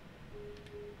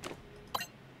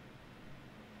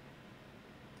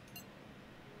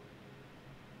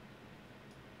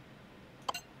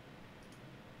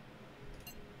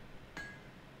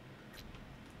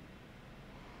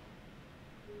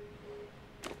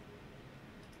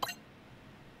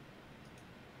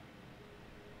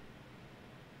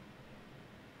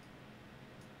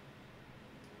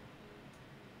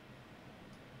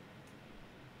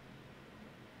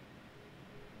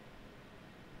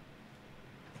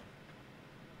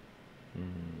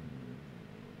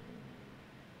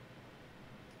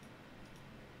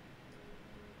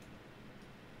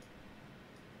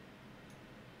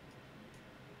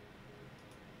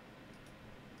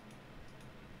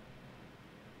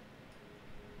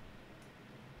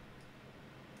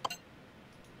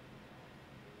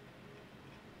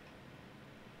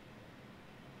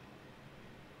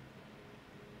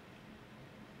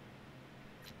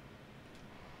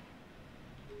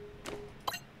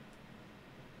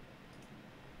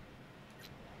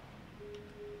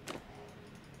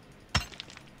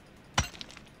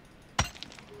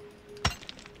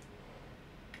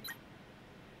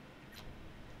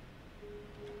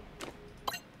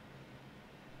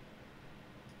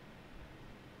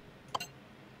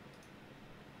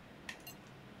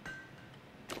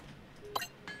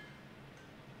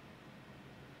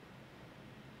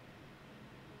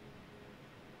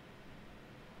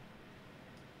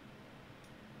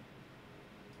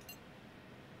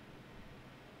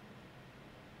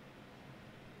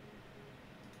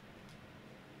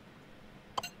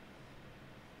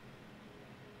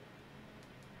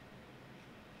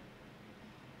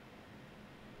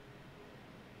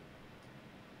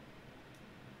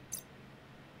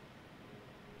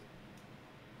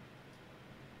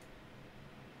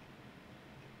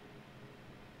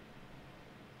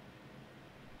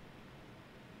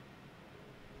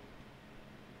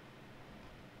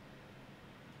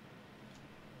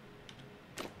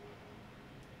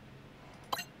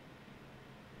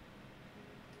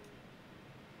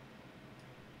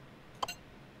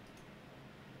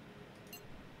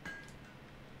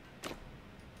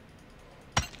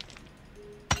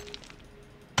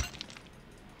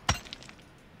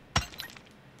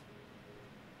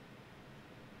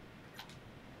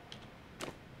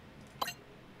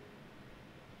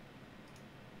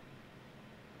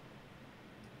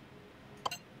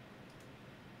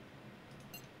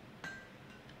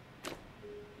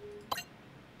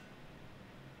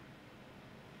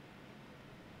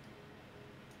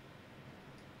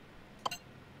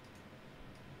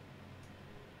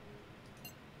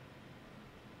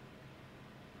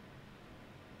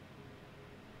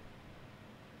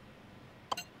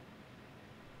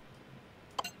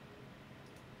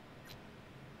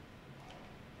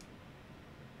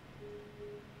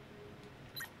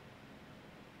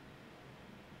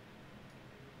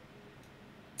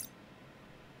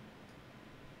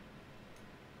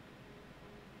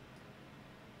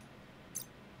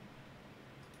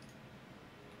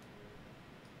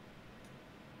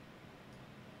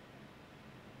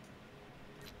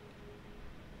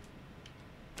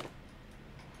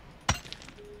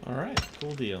 All right,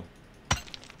 cool deal.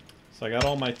 So I got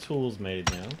all my tools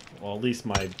made now. Well, at least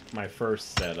my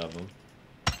first set of them.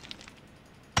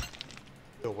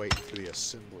 Still waiting for the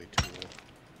assembly tool.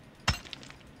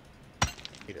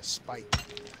 Need a spike.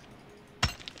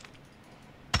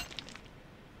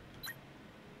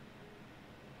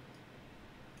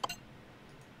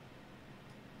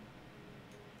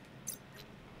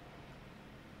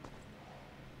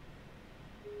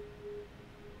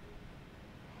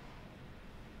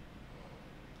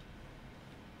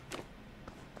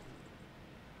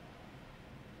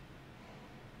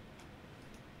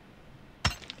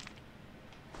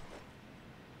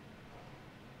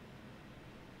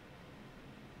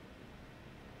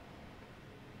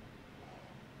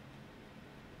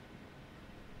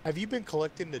 Have you been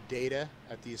collecting the data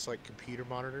at these like computer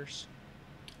monitors?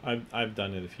 I've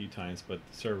done it a few times, but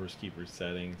the servers keep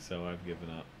resetting, so I've given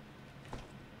up.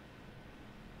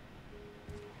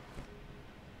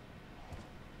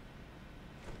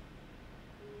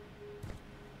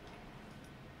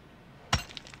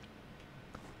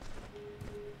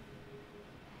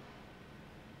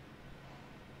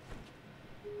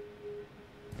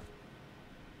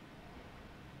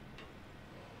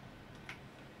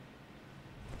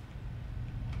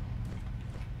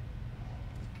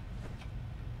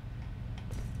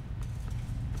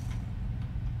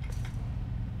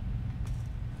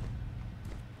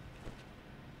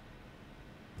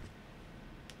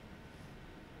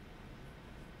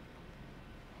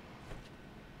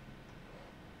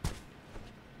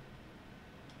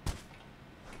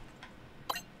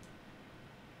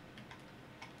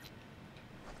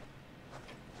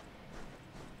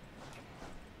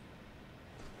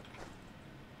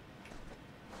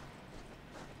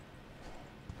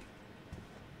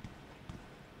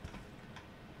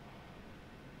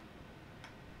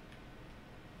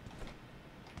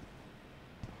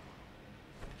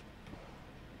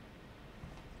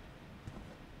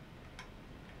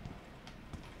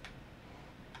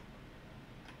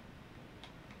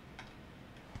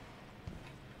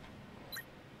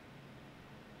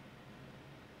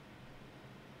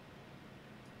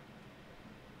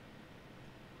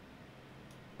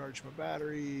 Charge my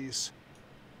batteries.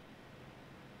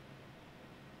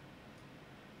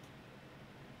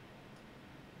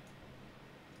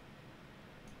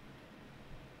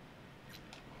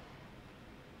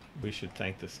 We should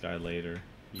thank this guy later.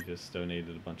 He just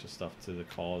donated a bunch of stuff to the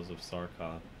cause of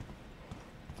Sarcoth.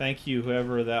 Thank you,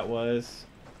 whoever that was.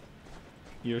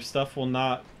 Your stuff will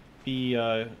not be,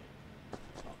 well,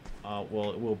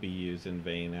 it will be used in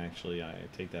vain, actually. I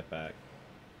take that back.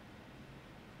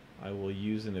 I will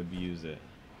use and abuse it.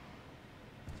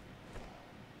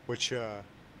 Which,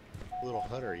 little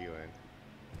hut are you in?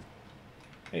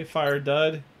 Hey,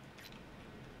 Firedude.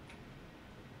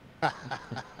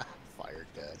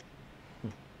 Firedude.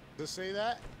 Does it say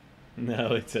that?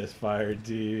 No, it says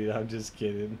Firedude. I'm just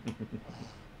kidding.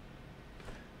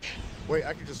 Wait,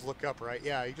 I can just look up, right?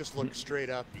 Yeah, you just look straight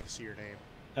up, you can see your name.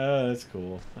 Oh, that's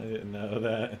cool. I didn't know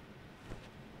that.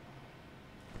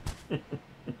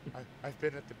 I've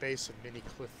been at the base of many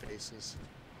cliff faces.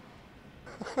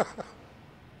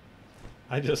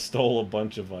 I just stole a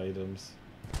bunch of items.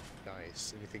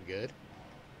 Nice. Anything good?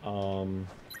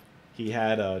 He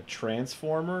had a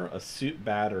transformer, a suit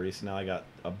battery, so now I got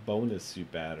a bonus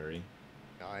suit battery.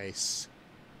 Nice.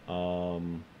 I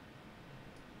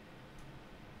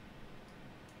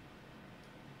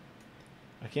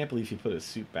can't believe he put a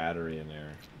suit battery in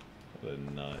there. What a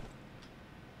nut.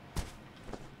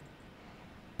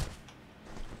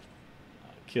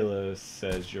 Kilo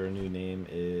says your new name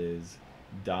is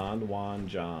Don Juan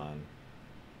John.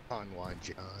 Don Juan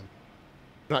John.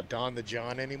 Not Don the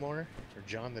John anymore? Or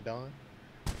John the Don?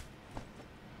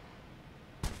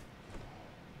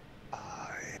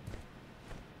 I'm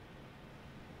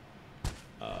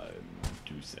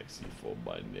too sexy for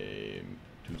my name.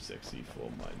 Too sexy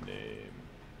for my name.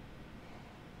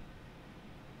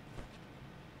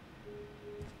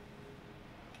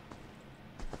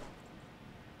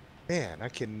 Man, I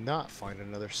cannot find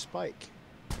another spike.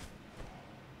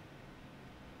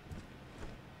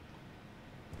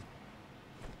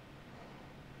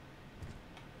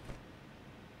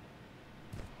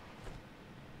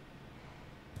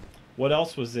 What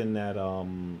else was in that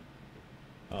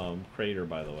crater,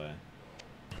 by the way?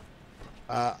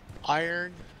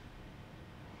 Iron,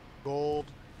 gold,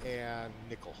 and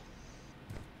nickel.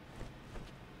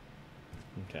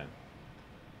 Okay.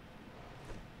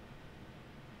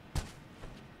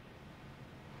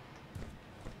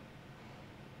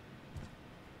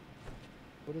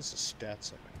 What is the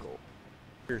stats on the gold?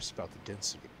 Curious about the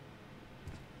density.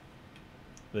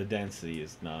 The density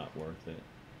is not worth it.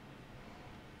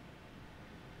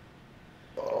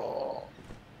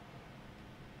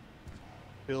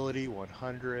 Ability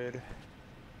 100.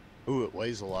 Ooh, it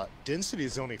weighs a lot. Density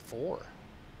is only 4.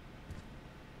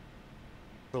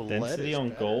 The lead Density is on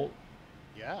better. gold.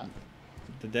 Yeah.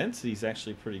 The density is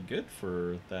actually pretty good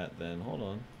for that. Then hold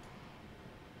on.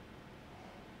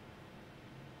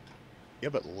 Yeah,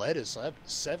 but lead is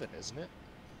 7, isn't it?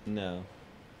 No.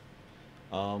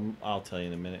 I'll tell you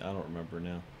in a minute. I don't remember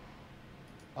now.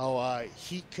 Oh,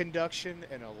 heat conduction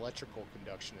and electrical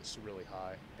conduction is really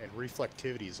high, and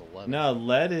reflectivity is 11. No,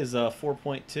 lead is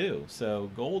 4.2, so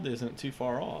gold isn't too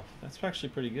far off. That's actually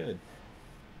pretty good.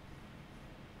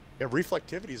 Yeah,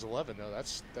 reflectivity is 11 though.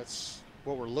 That's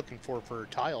what we're looking for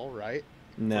tile, right?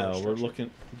 No, we're looking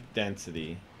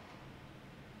density.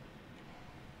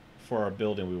 For our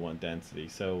building, we want density.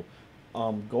 So,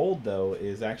 gold though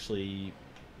is actually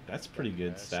that's pretty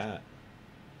good stat.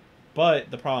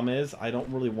 But the problem is, I don't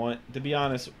really want, to be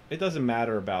honest, it doesn't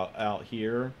matter about out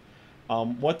here.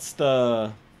 What's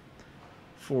the,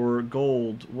 for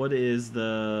gold, what is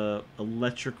the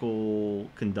electrical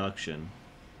conduction?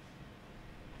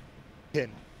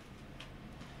 10.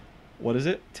 What is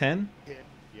it? 10? 10,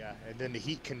 yeah. And then the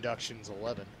heat conduction's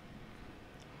 11.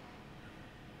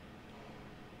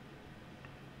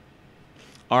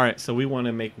 Alright, so we want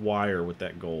to make wire with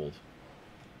that gold.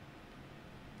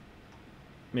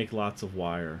 Make lots of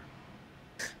wire.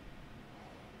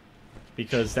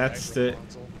 Because that's the...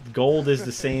 Gold is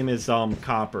the same as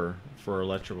copper for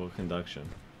electrical conduction.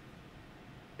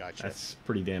 Gotcha. That's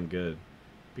pretty damn good.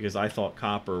 Because I thought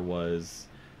copper was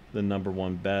the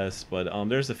 #1 best, but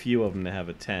there's a few of them that have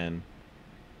a 10.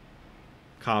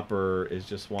 Copper is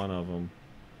just one of them.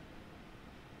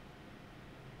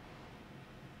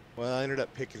 Well, I ended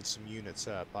up picking some units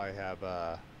up. I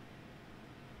have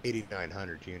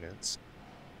 8,900 units.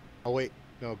 Oh wait,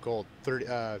 no, gold.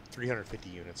 350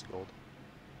 units gold.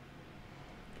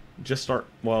 Just start,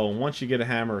 well, once you get a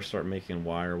hammer, start making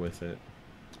wire with it.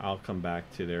 I'll come back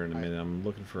to there in a minute. I'm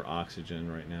looking for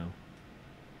oxygen right now.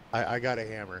 I got a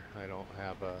hammer. I don't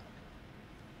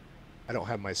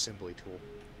have my assembly tool.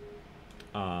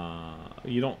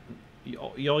 You don't,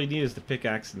 all you need is the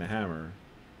pickaxe and the hammer.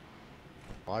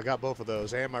 Well, I got both of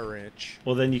those and my wrench.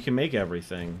 Well, then you can make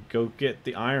everything. Go get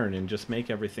the iron and just make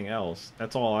everything else.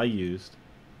 That's all I used.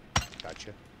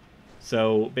 Gotcha.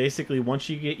 So basically, once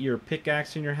you get your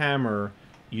pickaxe and your hammer,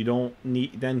 you don't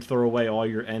need then throw away all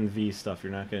your NV stuff.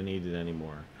 You're not going to need it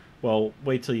anymore. Well,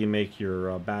 wait till you make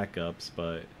your backups,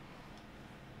 but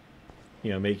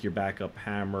you know, make your backup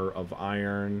hammer of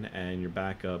iron and your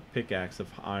backup pickaxe of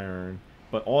iron.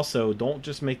 But also, don't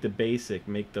just make the basic.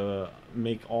 Make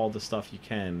all the stuff you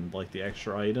can, like the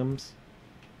extra items.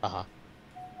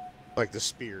 Like the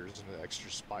spears and the extra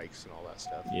spikes and all that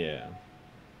stuff. Yeah.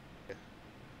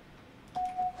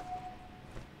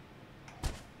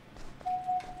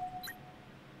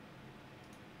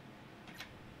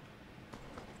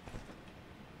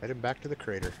 Heading back to the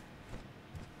crater.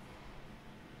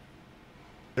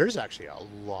 There's actually a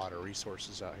lot of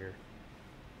resources out here.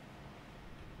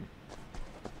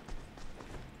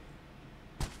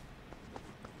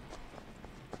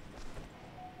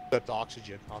 Except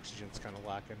oxygen. Oxygen's kind of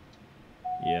lacking.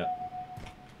 Yep.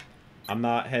 I'm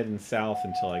not heading south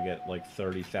until I get like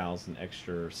 30,000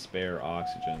 extra spare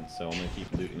oxygen, so I'm gonna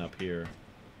keep looting up here.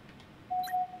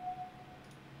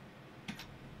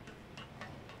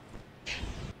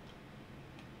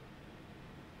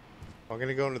 I'm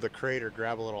gonna go into the crater,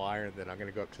 grab a little iron, then I'm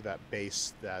gonna go up to that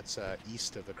base that's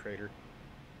east of the crater.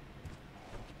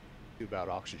 Do about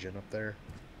oxygen up there.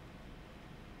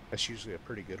 That's usually a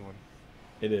pretty good one.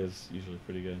 It is usually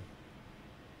pretty good.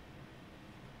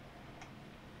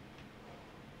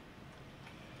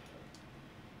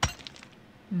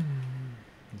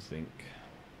 Zinc.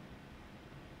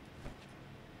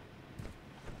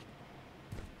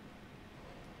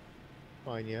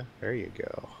 Fine, yeah. There you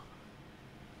go.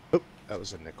 Oop, that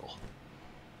was a nickel.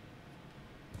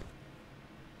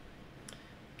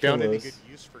 Found any good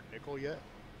use for nickel yet?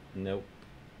 Nope.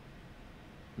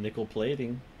 Nickel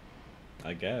plating,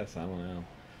 I guess. I don't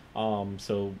know.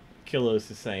 So Kilos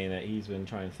is saying that he's been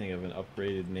trying to think of an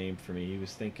upgraded name for me. He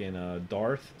was thinking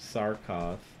Darth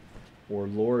Sarcoth or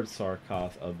Lord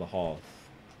Sarcoth of the Hoth.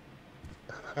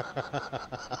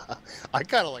 I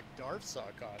kind of like Darth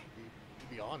Sarcoth, to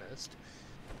be honest.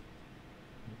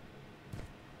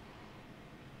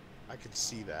 I can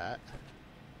see that.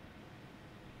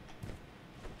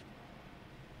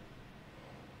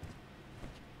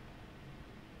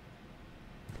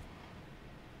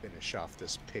 Finish off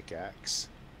this pickaxe.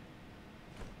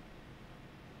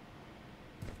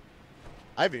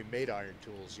 I haven't even made iron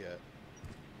tools yet.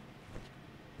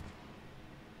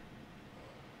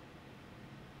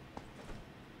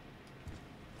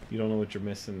 You don't know what you're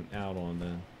missing out on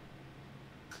then.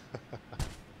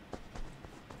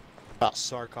 About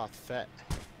Sarcoth Fet.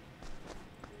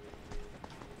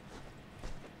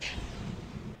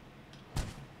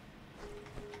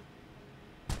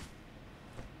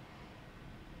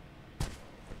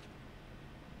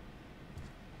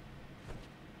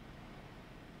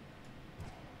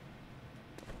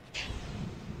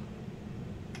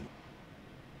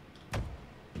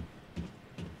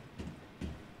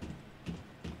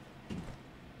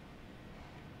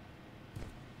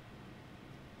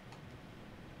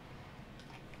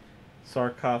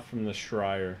 Sarcoth from the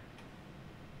Schreier.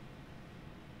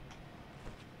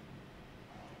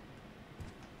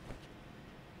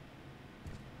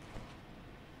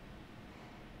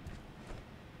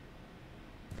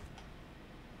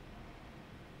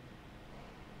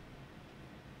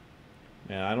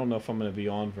 Man, I don't know if I'm going to be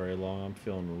on very long. I'm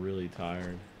feeling really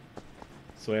tired.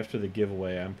 So after the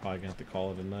giveaway, I'm probably going to have to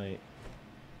call it a night.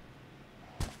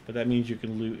 But that means you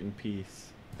can loot in peace.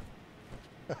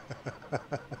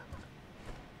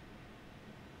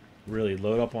 Really,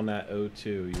 load up on that O2.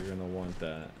 You're going to want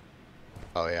that.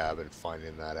 Oh yeah, I've been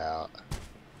finding that out.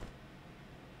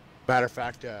 Matter of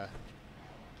fact,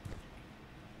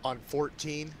 on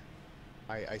 14,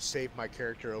 I saved my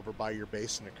character over by your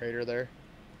base in the crater there.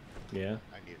 Yeah?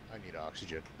 I need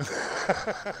oxygen.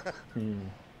 Hmm.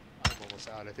 I'm almost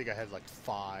out. I think I had like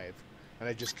 5, and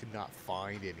I just could not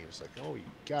find any. It was like, oh, you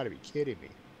gotta be kidding me.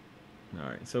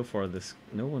 Alright, so far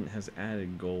no one has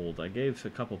added gold. I gave a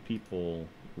couple people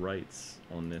rights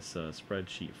on this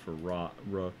spreadsheet for ROHK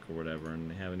or whatever, and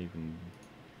they haven't even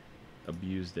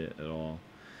abused it at all.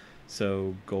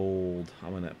 So gold,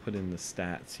 I'm going to put in the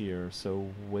stats here. So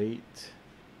weight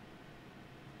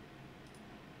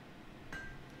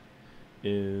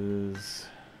is,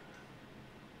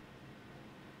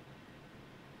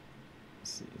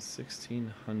 let's see,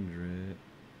 1600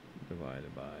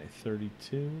 divided by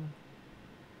 32.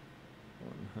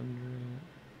 100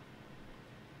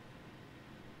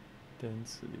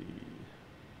 density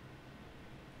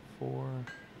 4.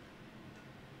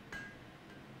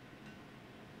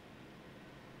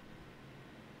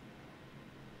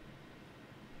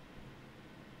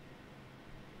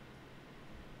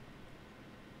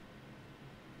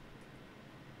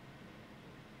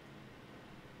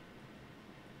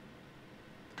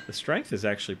 The strength is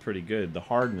actually pretty good. The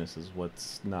hardness is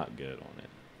what's not good on it.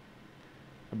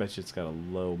 I bet you it's got a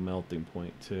low melting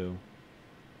point too.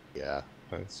 Yeah,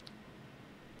 that's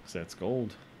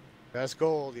gold. That's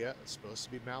gold, yeah. It's supposed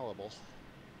to be malleable.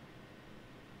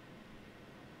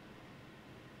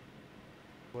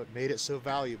 What made it so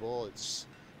valuable, it's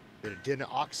that it didn't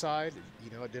oxide.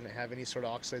 You know, it didn't have any sort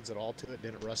of oxides at all to it.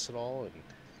 Didn't rust at all, and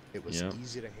it was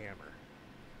easy to hammer.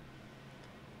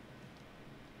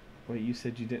 Wait, you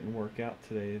said you didn't work out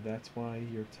today. That's why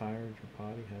you're tired. Your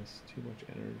body has too much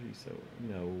energy. So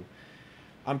no,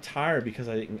 I'm tired because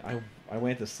I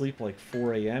went to sleep like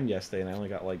 4 a.m. yesterday, and I only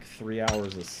got like 3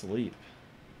 hours of sleep.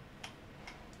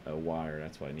 A wire.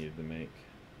 That's what I needed to make.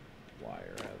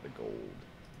 Wire out of the gold.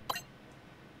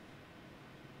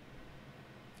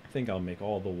 I think I'll make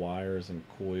all the wires and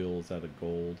coils out of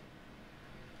gold.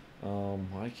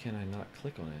 Why can't I not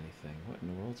click on anything? What in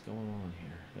the world's going on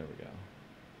here? There we go.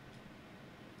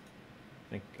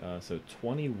 I think, so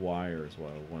 20 wires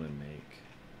what I want to make.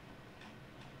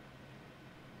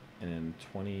 And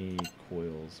 20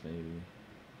 coils maybe.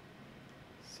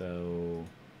 So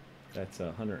that's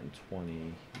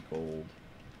 120 gold.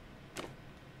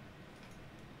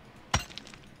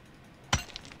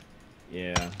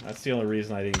 Yeah, that's the only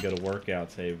reason I didn't go to workout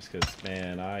today was because,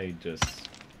 man, I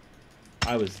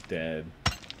was dead.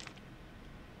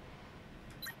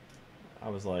 I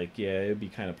was like, yeah, it'd be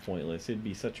kind of pointless. It'd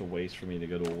be such a waste for me to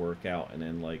go to a workout and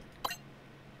then, like,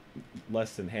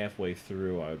 less than halfway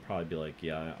through, I would probably be like,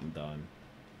 yeah, I'm done.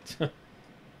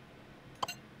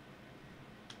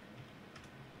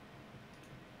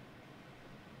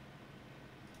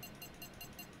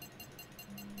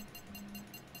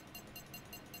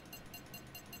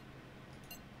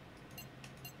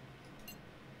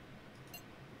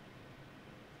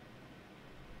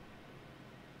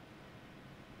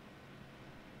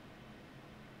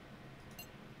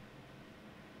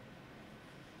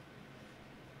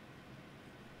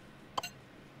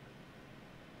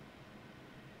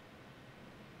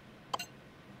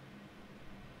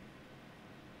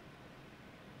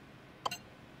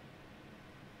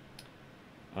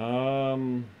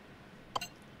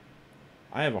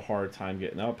 I have a hard time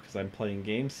getting up because I'm playing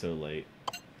games so late.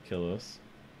 Killos.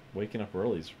 Waking up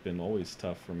early's been always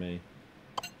tough for me.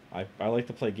 I like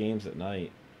to play games at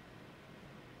night.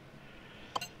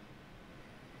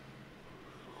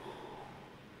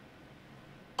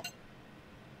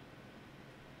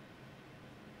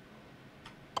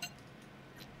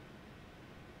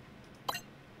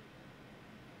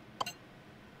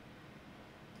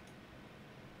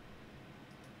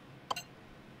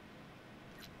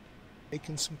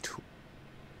 Making some tools.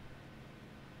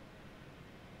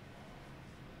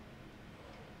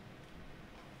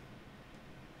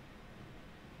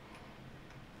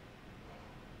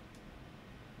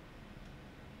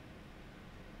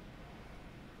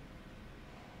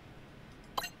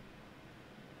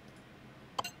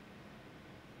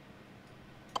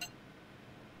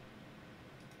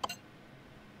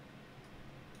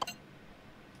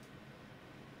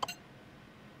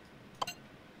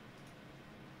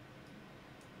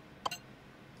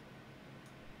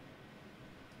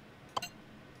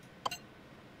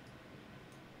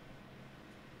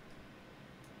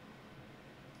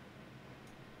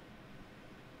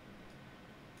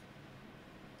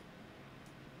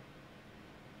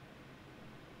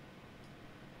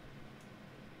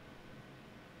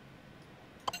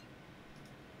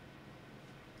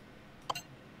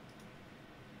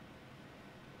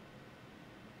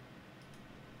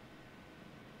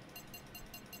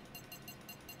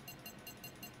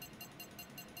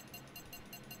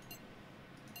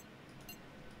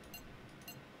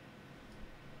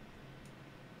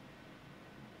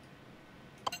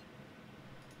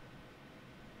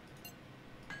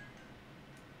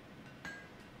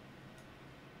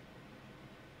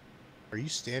 Are you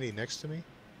standing next to me?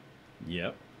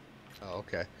 Yep. Oh,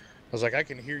 okay. I was like, I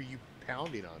can hear you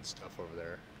pounding on stuff over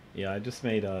there. Yeah, I just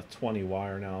made a 20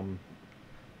 wire now.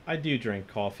 I do drink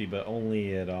coffee, but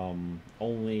only at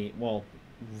well,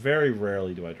 very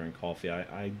rarely do I drink coffee.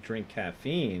 I drink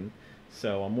caffeine,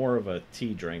 so I'm more of a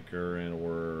tea drinker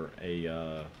or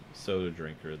a soda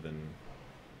drinker than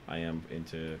I am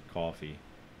into coffee.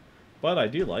 But I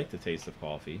do like the taste of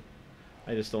coffee.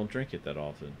 I just don't drink it that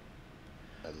often.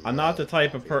 I'm not the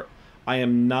type coffee. of I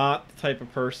am not the type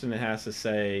of person that has to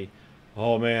say,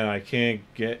 "Oh man, I can't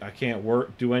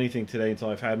do anything today until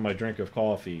I've had my drink of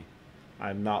coffee."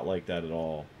 I'm not like that at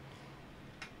all.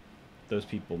 Those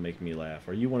people make me laugh.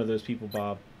 Are you one of those people,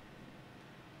 Bob?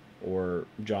 Or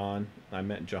John? I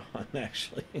met John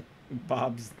actually.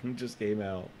 Bob's just came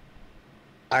out.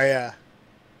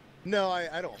 No,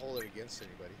 I don't hold it against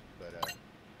anybody, but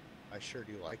I sure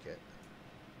do like it.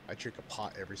 I drink a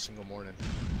pot every single morning.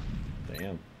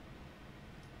 Damn.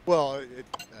 Well,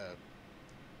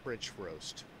 French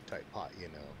roast type pot, you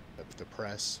know, the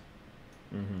press.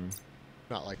 Mm-hmm.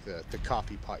 Not like the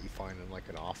coffee pot you find in like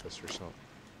an office or something.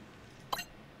 A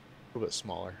little bit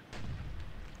smaller.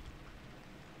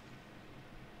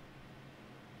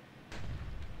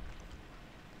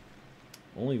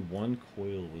 Only one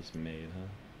coil was made,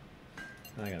 huh?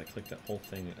 Now I gotta click that whole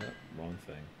thing. Wrong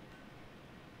thing.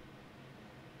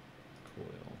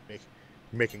 Coil.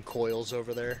 Making coils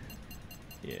over there.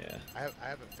 Yeah. I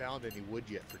haven't found any wood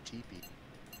yet for teepee.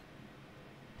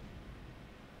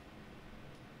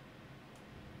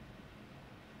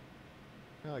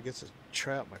 Well, I guess I'll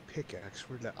try out my pickaxe.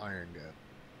 Where'd that iron go?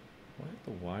 Why did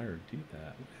the wire do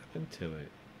that? What happened to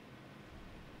it?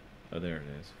 Oh, there it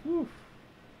is. Whew.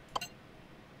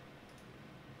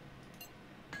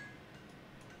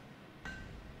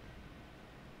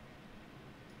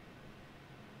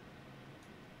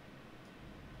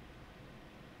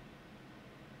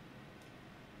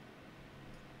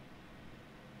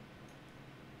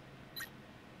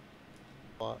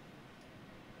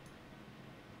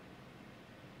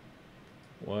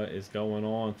 What is going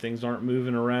on? Things aren't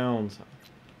moving around.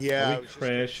 Yeah, Are we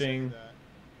crashing?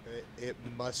 It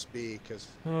must be, because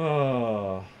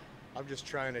Oh. I'm just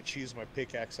trying to choose my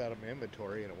pickaxe out of my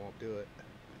inventory and it won't do it.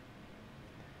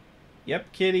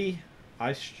 Yep, kitty.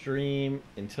 I stream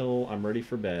until I'm ready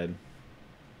for bed,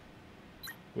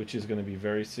 which is going to be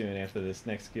very soon after this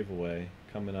next giveaway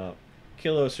coming up.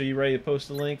 Kilos, are you ready to post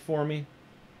a link for me?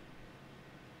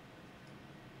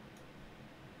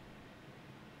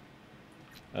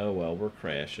 Oh well, we're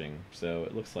crashing, so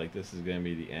it looks like this is going to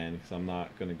be the end, because I'm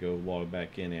not going to go log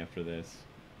back in after this.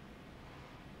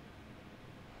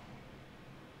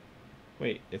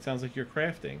 Wait, it sounds like you're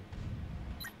crafting.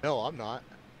 No, I'm not.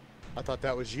 I thought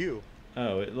that was you.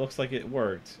 Oh, it looks like it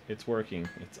worked. It's working.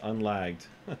 It's unlagged.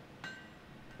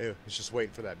 Ew, it's just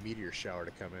waiting for that meteor shower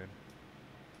to come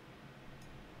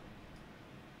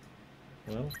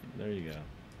in. Well, there you go.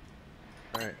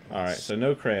 Alright. Alright, so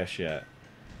no crash yet.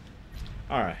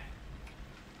 Alright.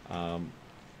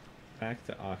 Back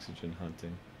to oxygen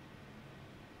hunting.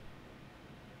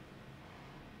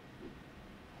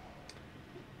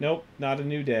 Nope, not a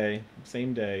new day.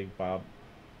 Same day, Bob.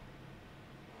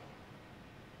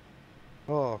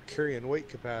 Oh, carrying weight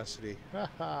capacity.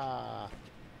 Haha.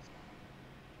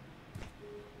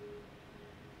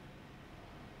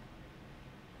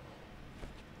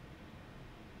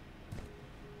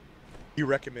 You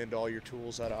recommend all your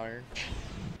tools out of iron?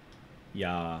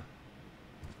 Yeah.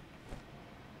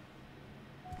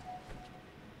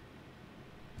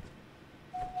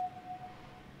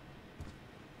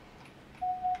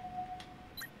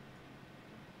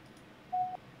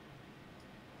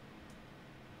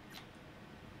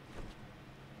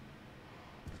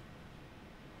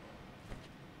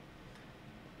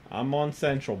 I'm on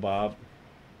Central, Bob.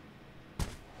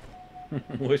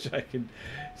 Wish I could.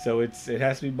 So it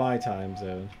has to be my time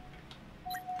zone.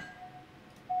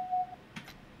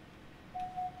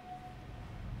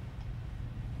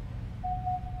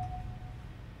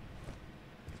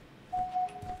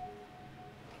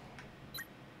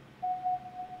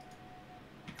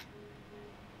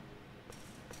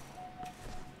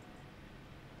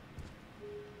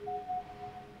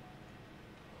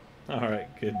 All right,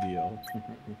 good deal.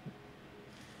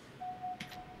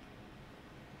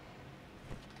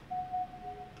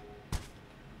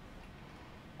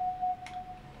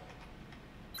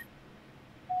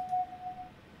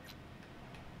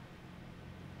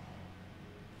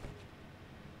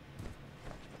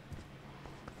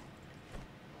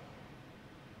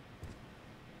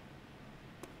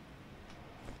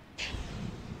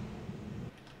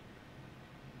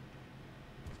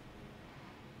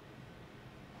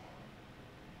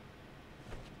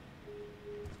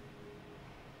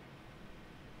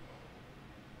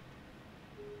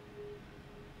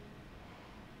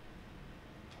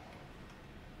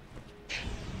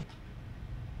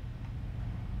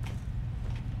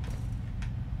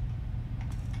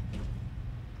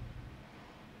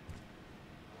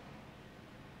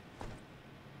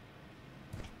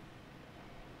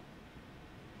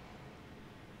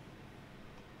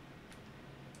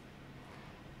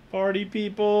 Party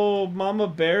people, Mama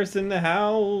Bear's in the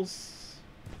house.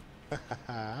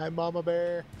 Hi, Mama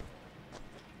Bear.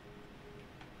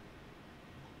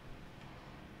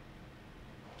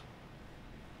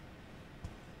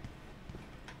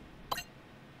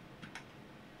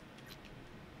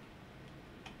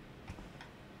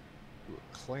 Ooh,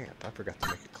 a clamp. I forgot to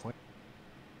make a clamp.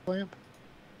 Clamp?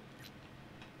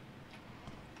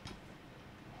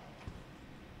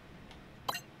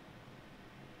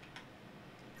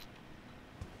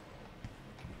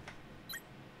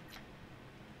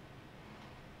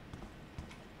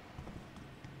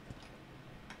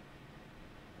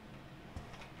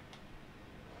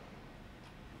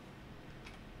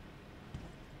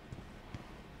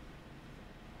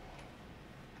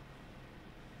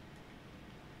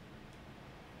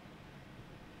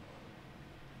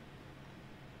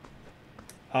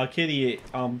 Kitty,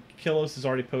 Kilos has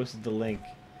already posted the link.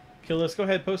 Kilos, go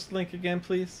ahead, post the link again,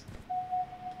 please.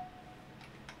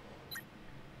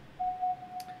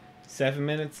 7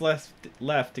 minutes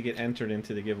left to get entered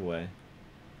into the giveaway.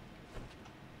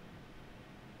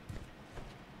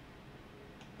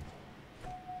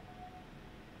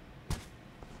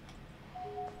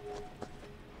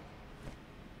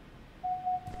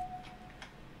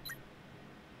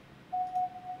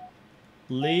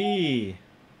 Lee.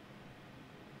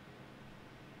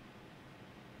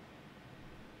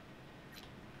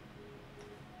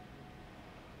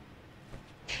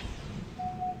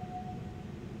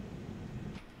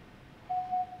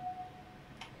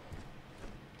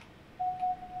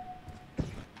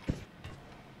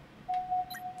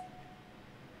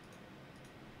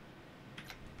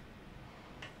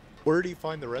 Where do you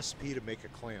find the recipe to make a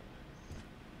clamp?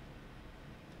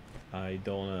 I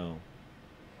don't know.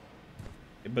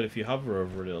 But if you hover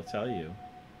over it, it'll tell you.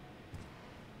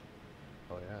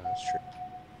 Oh yeah, that's true.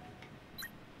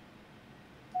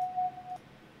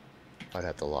 I'd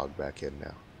have to log back in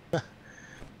now.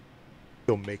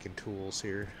 Still making tools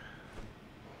here.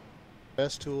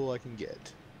 Best tool I can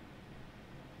get.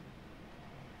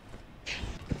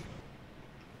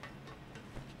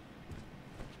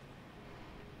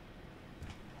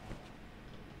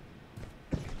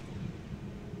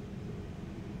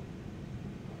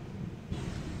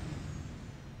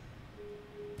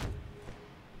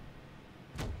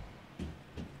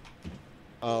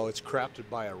 Oh, it's crafted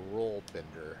by a roll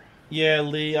bender. Yeah,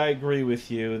 Lee, I agree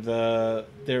with you. There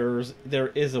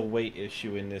is a weight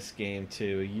issue in this game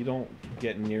too. You don't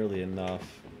get nearly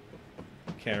enough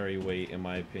carry weight, in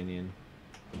my opinion.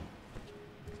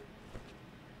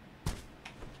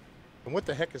 And what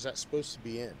the heck is that supposed to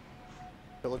be in?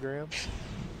 Kilograms?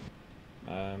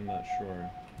 I'm not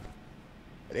sure.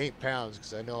 It ain't pounds,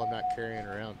 because I know I'm not carrying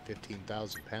around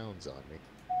 15,000 pounds on me.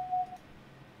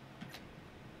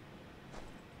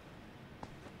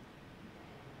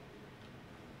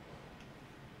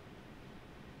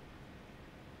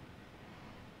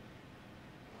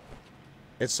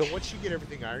 And so once you get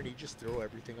everything ironed, you just throw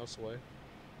everything else away?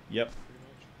 Yep.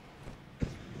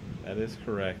 That is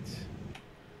correct.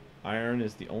 Iron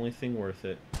is the only thing worth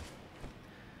it.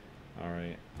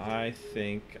 Alright, I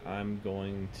think I'm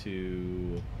going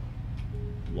to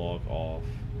log off.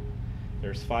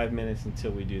 There's 5 minutes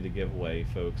until we do the giveaway,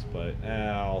 folks, but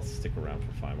I'll stick around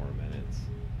for 5 more minutes.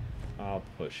 I'll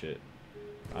push it.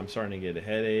 I'm starting to get a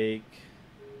headache.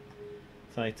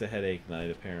 Tonight's a headache night,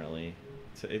 apparently.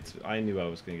 I knew I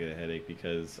was going to get a headache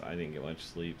because I didn't get much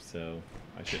sleep, so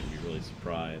I shouldn't be really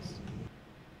surprised.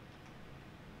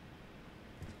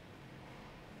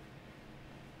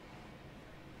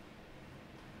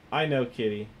 I know,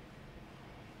 Kitty.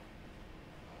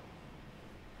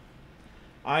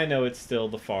 I know it's still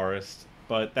the forest,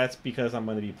 but that's because I'm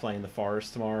going to be playing the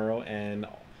forest tomorrow, and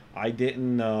I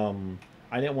didn't want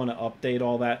to update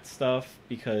all that stuff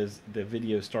because the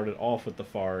video started off with the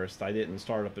forest. I didn't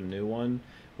start up a new one.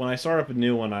 When I start up a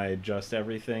new one, I adjust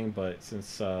everything, but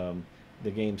since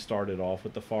the game started off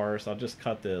with the forest, I'll just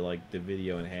cut the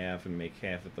video in half and make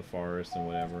half at the forest and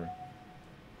whatever.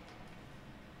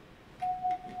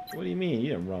 What do you mean?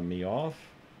 You didn't run me off.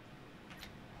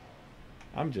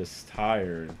 I'm just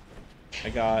tired.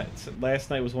 Last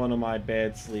night was one of my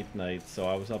bad sleep nights, so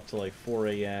I was up till like 4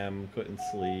 a.m., couldn't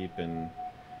sleep, and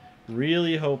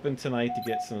really hoping tonight to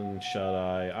get some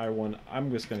shut-eye.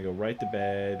 I'm just going to go right to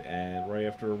bed, and right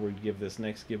after we give this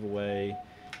next giveaway,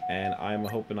 and I'm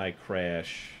hoping I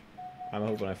crash. I'm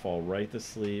hoping I fall right to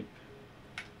sleep.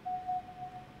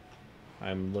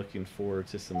 I'm looking forward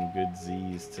to some good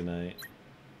Z's tonight.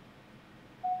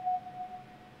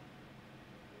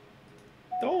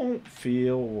 Don't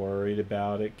feel worried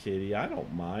about it, Kitty. I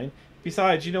don't mind.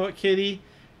 Besides, you know what, Kitty?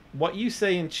 What you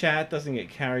say in chat doesn't get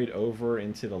carried over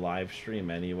into the live stream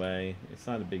anyway. It's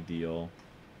not a big deal.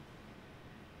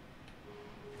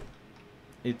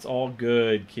 It's all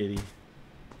good, Kitty.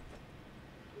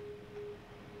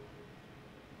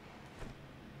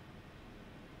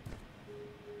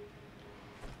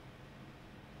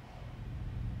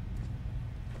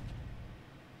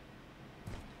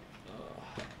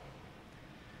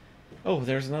 Oh,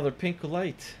 there's another pink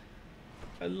light.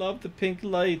 I love the pink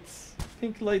lights.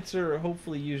 Pink lights are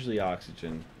hopefully usually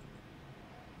oxygen.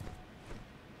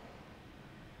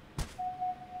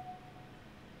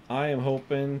 I am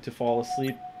hoping to fall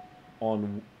asleep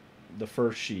on the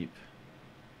first sheep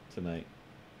tonight.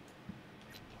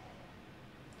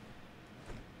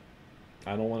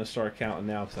 I don't want to start counting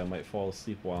now because I might fall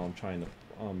asleep while I'm trying to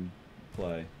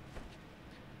play.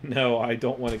 No, I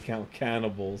don't want to count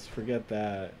cannibals. Forget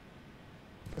that.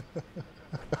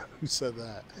 Who said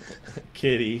that?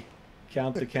 Kitty,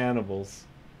 count the cannibals.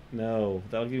 No,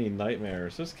 that'll give me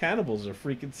nightmares. Those cannibals are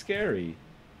freaking scary.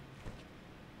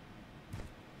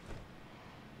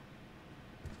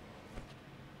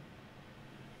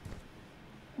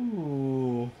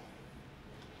 Ooh.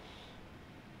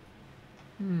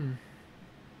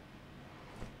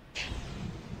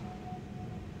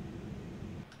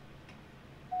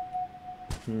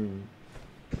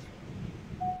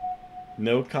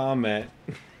 No comment.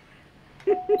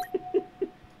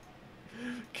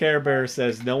 Care Bear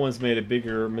says no one's made a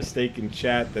bigger mistake in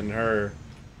chat than her.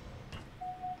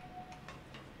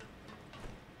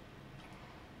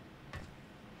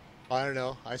 I don't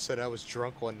know. I said I was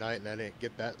drunk one night and I didn't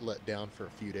get that let down for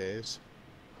a few days.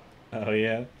 Oh,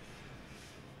 yeah?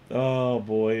 Oh,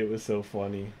 boy, it was so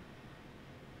funny.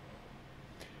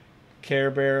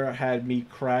 Care Bear had me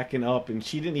cracking up, and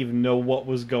she didn't even know what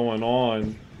was going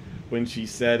on when she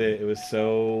said it. It was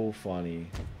so funny.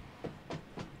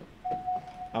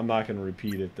 I'm not going to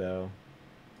repeat it, though.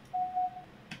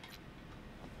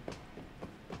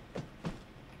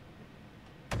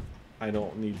 I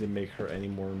don't need to make her any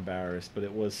more embarrassed, but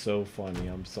it was so funny.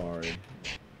 I'm sorry.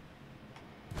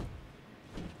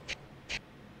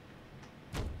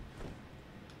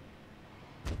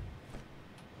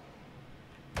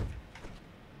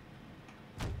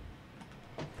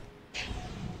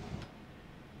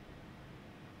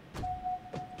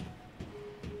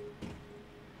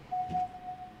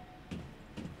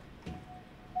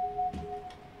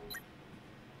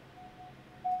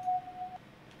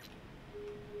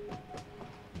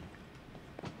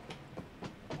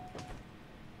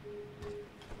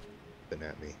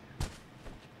 At me.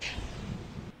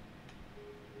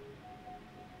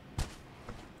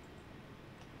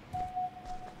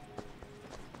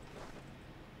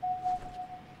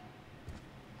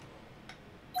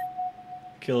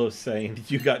 Killo's saying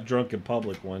you got drunk in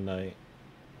public one night.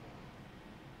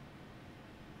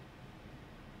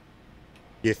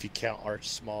 If you count our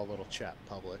small little chat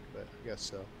public, but I guess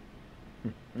so.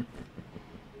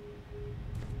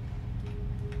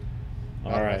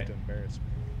 All right. To embarrass me.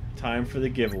 Time for the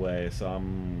giveaway. So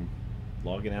I'm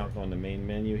logging out on the main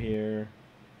menu here.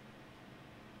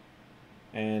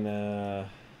 And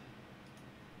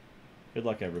good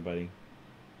luck, everybody.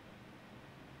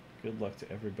 Good luck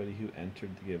to everybody who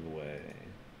entered the giveaway.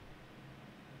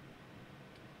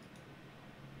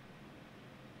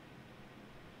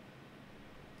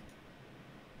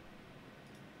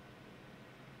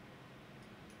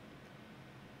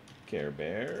 Care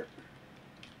Bear,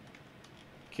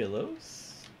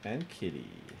 Kilos, and Kitty.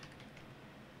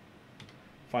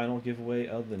 Final giveaway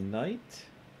of the night.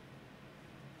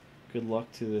 Good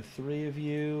luck to the 3 of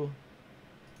you.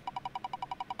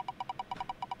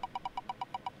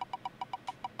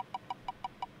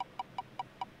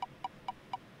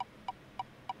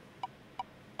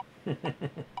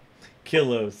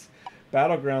 Kilos.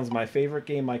 Battlegrounds, my favorite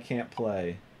game I can't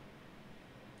play.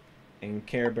 And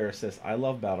Care Bear says, I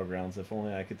love Battlegrounds, if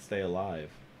only I could stay alive.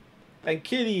 And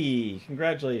Kitty!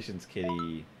 Congratulations,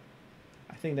 Kitty.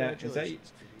 I think that,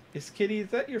 Kitty, is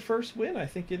that your first win? I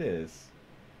think it is.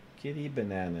 Kitty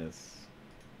Bananas.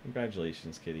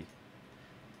 Congratulations, Kitty.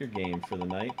 Your game for the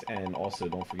night. And also,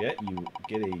 don't forget, you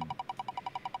get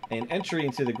an entry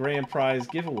into the grand prize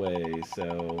giveaway,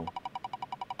 so...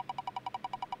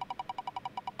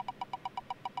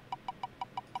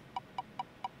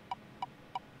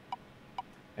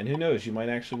 And who knows, you might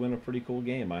actually win a pretty cool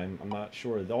game. I'm not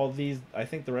sure. All these, I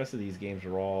think the rest of these games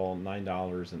are all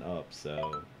 $9 and up,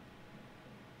 so...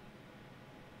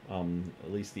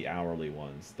 at least the hourly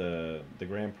ones. The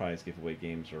grand prize giveaway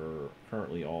games are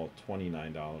currently all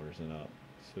 $29 and up.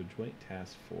 So Joint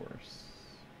Task Force.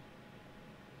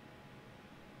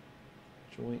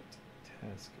 Joint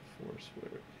Task Force,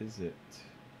 where is it?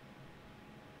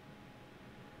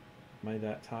 Am I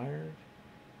that tired?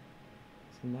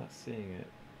 I'm not seeing it.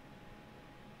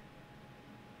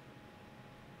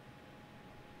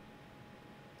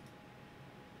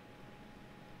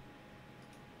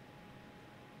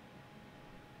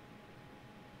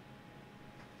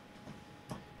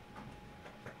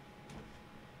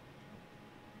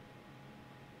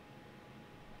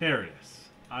 There it is.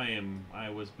 I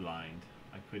was blind.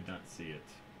 I could not see it.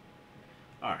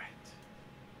 Alright.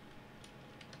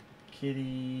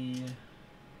 Kitty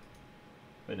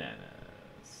Bananas.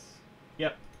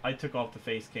 Yep, I took off the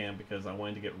face cam because I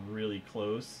wanted to get really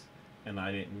close and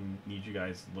I didn't need you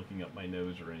guys looking up my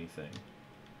nose or anything.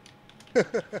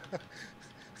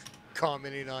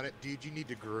 Commenting on it, dude, you need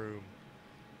to groom.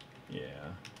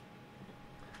 Yeah.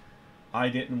 I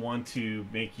didn't want to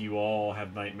make you all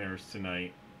have nightmares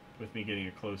tonight with me getting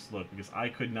a close look because I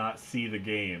could not see the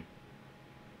game.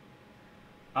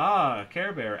 Ah,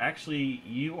 Care Bear, actually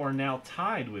you are now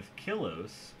tied with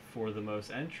Kilos for the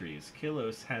most entries.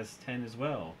 Kilos has 10 as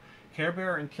well. Care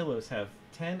Bear and Kilos have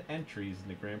 10 entries in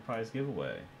the grand prize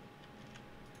giveaway.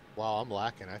 Wow, I'm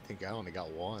lacking. I think I only got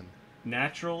 1.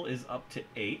 Natural is up to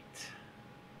 8.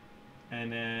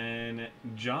 And then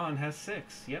John has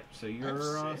 6. Yep, so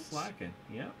you're slacking.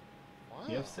 Yep. Wow.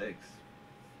 You have 6.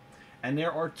 And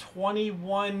there are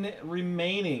 21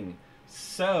 remaining.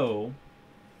 So,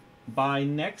 by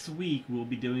next week, we'll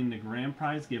be doing the grand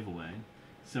prize giveaway.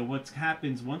 So what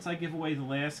happens, once I give away the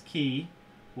last key,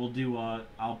 we'll do,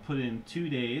 I'll put in 2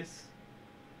 days.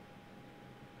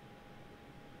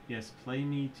 Yes, play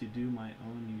me to do my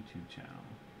own YouTube channel.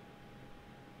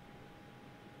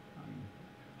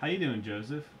 How you doing,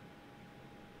 Joseph?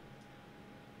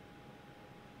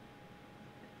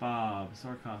 Bob,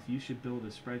 Sarcoth, you should build a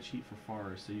spreadsheet for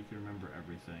Forest so you can remember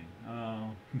everything.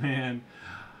 Oh, man.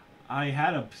 I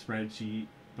had a spreadsheet,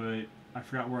 but I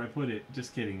forgot where I put it.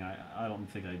 Just kidding. I don't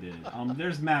think I did.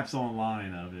 There's maps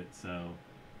online of it, so...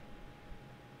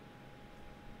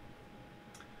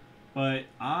 But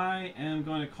I am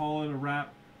going to call it a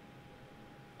wrap.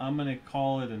 I'm going to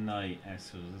call it a night.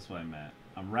 Actually, that's what I meant.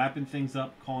 I'm wrapping things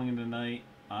up, calling it a night.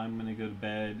 I'm going to go to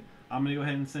bed. I'm going to go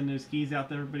ahead and send those keys out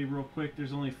to everybody real quick.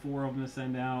 There's only 4 of them to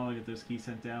send out. I'll get those keys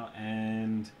sent out,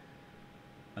 and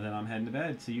then I'm heading to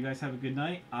bed. So you guys have a good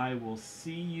night. I will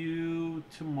see you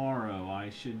tomorrow. I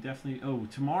should definitely... Oh,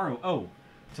 tomorrow. Oh,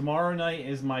 tomorrow night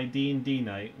is my D&D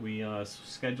night. We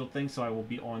scheduled things, so I will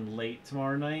be on late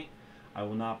tomorrow night. I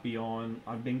will not be on...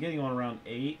 I've been getting on around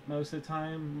 8 most of the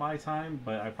time, my time,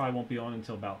 but I probably won't be on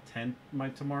until about 10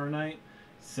 tomorrow night.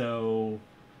 So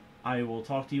I will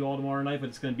talk to you all tomorrow night, but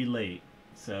it's going to be late.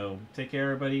 So take care,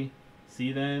 everybody. See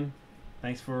you then.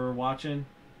 Thanks for watching.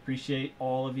 Appreciate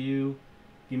all of you.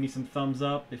 Give me some thumbs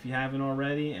up if you haven't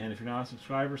already, and if you're not a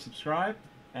subscriber, subscribe,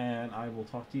 and I will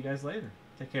talk to you guys later.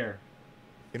 Take care.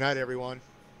 Good night, everyone.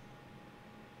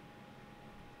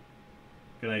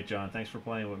 Good night, John. Thanks for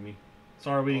playing with me.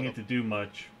 Sorry we didn't get to do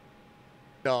much.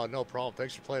 No, no problem.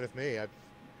 Thanks for playing with me. I've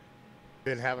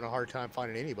been having a hard time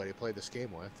finding anybody to play this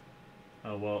game with.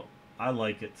 Oh, well, I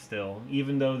like it still,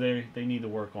 even though they need to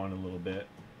work on it a little bit.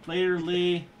 Later,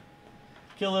 Lee,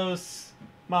 Kilos,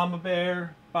 Mama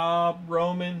Bear, Bob,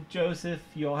 Roman, Joseph,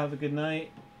 you all have a good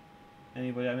night.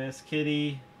 Anybody I missed?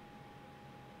 Kitty.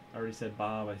 I already said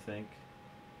Bob, I think.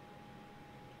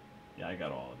 Yeah, I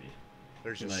got all of you.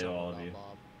 There's good just night, all of you.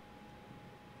 Bob.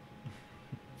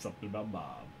 Something about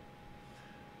Bob.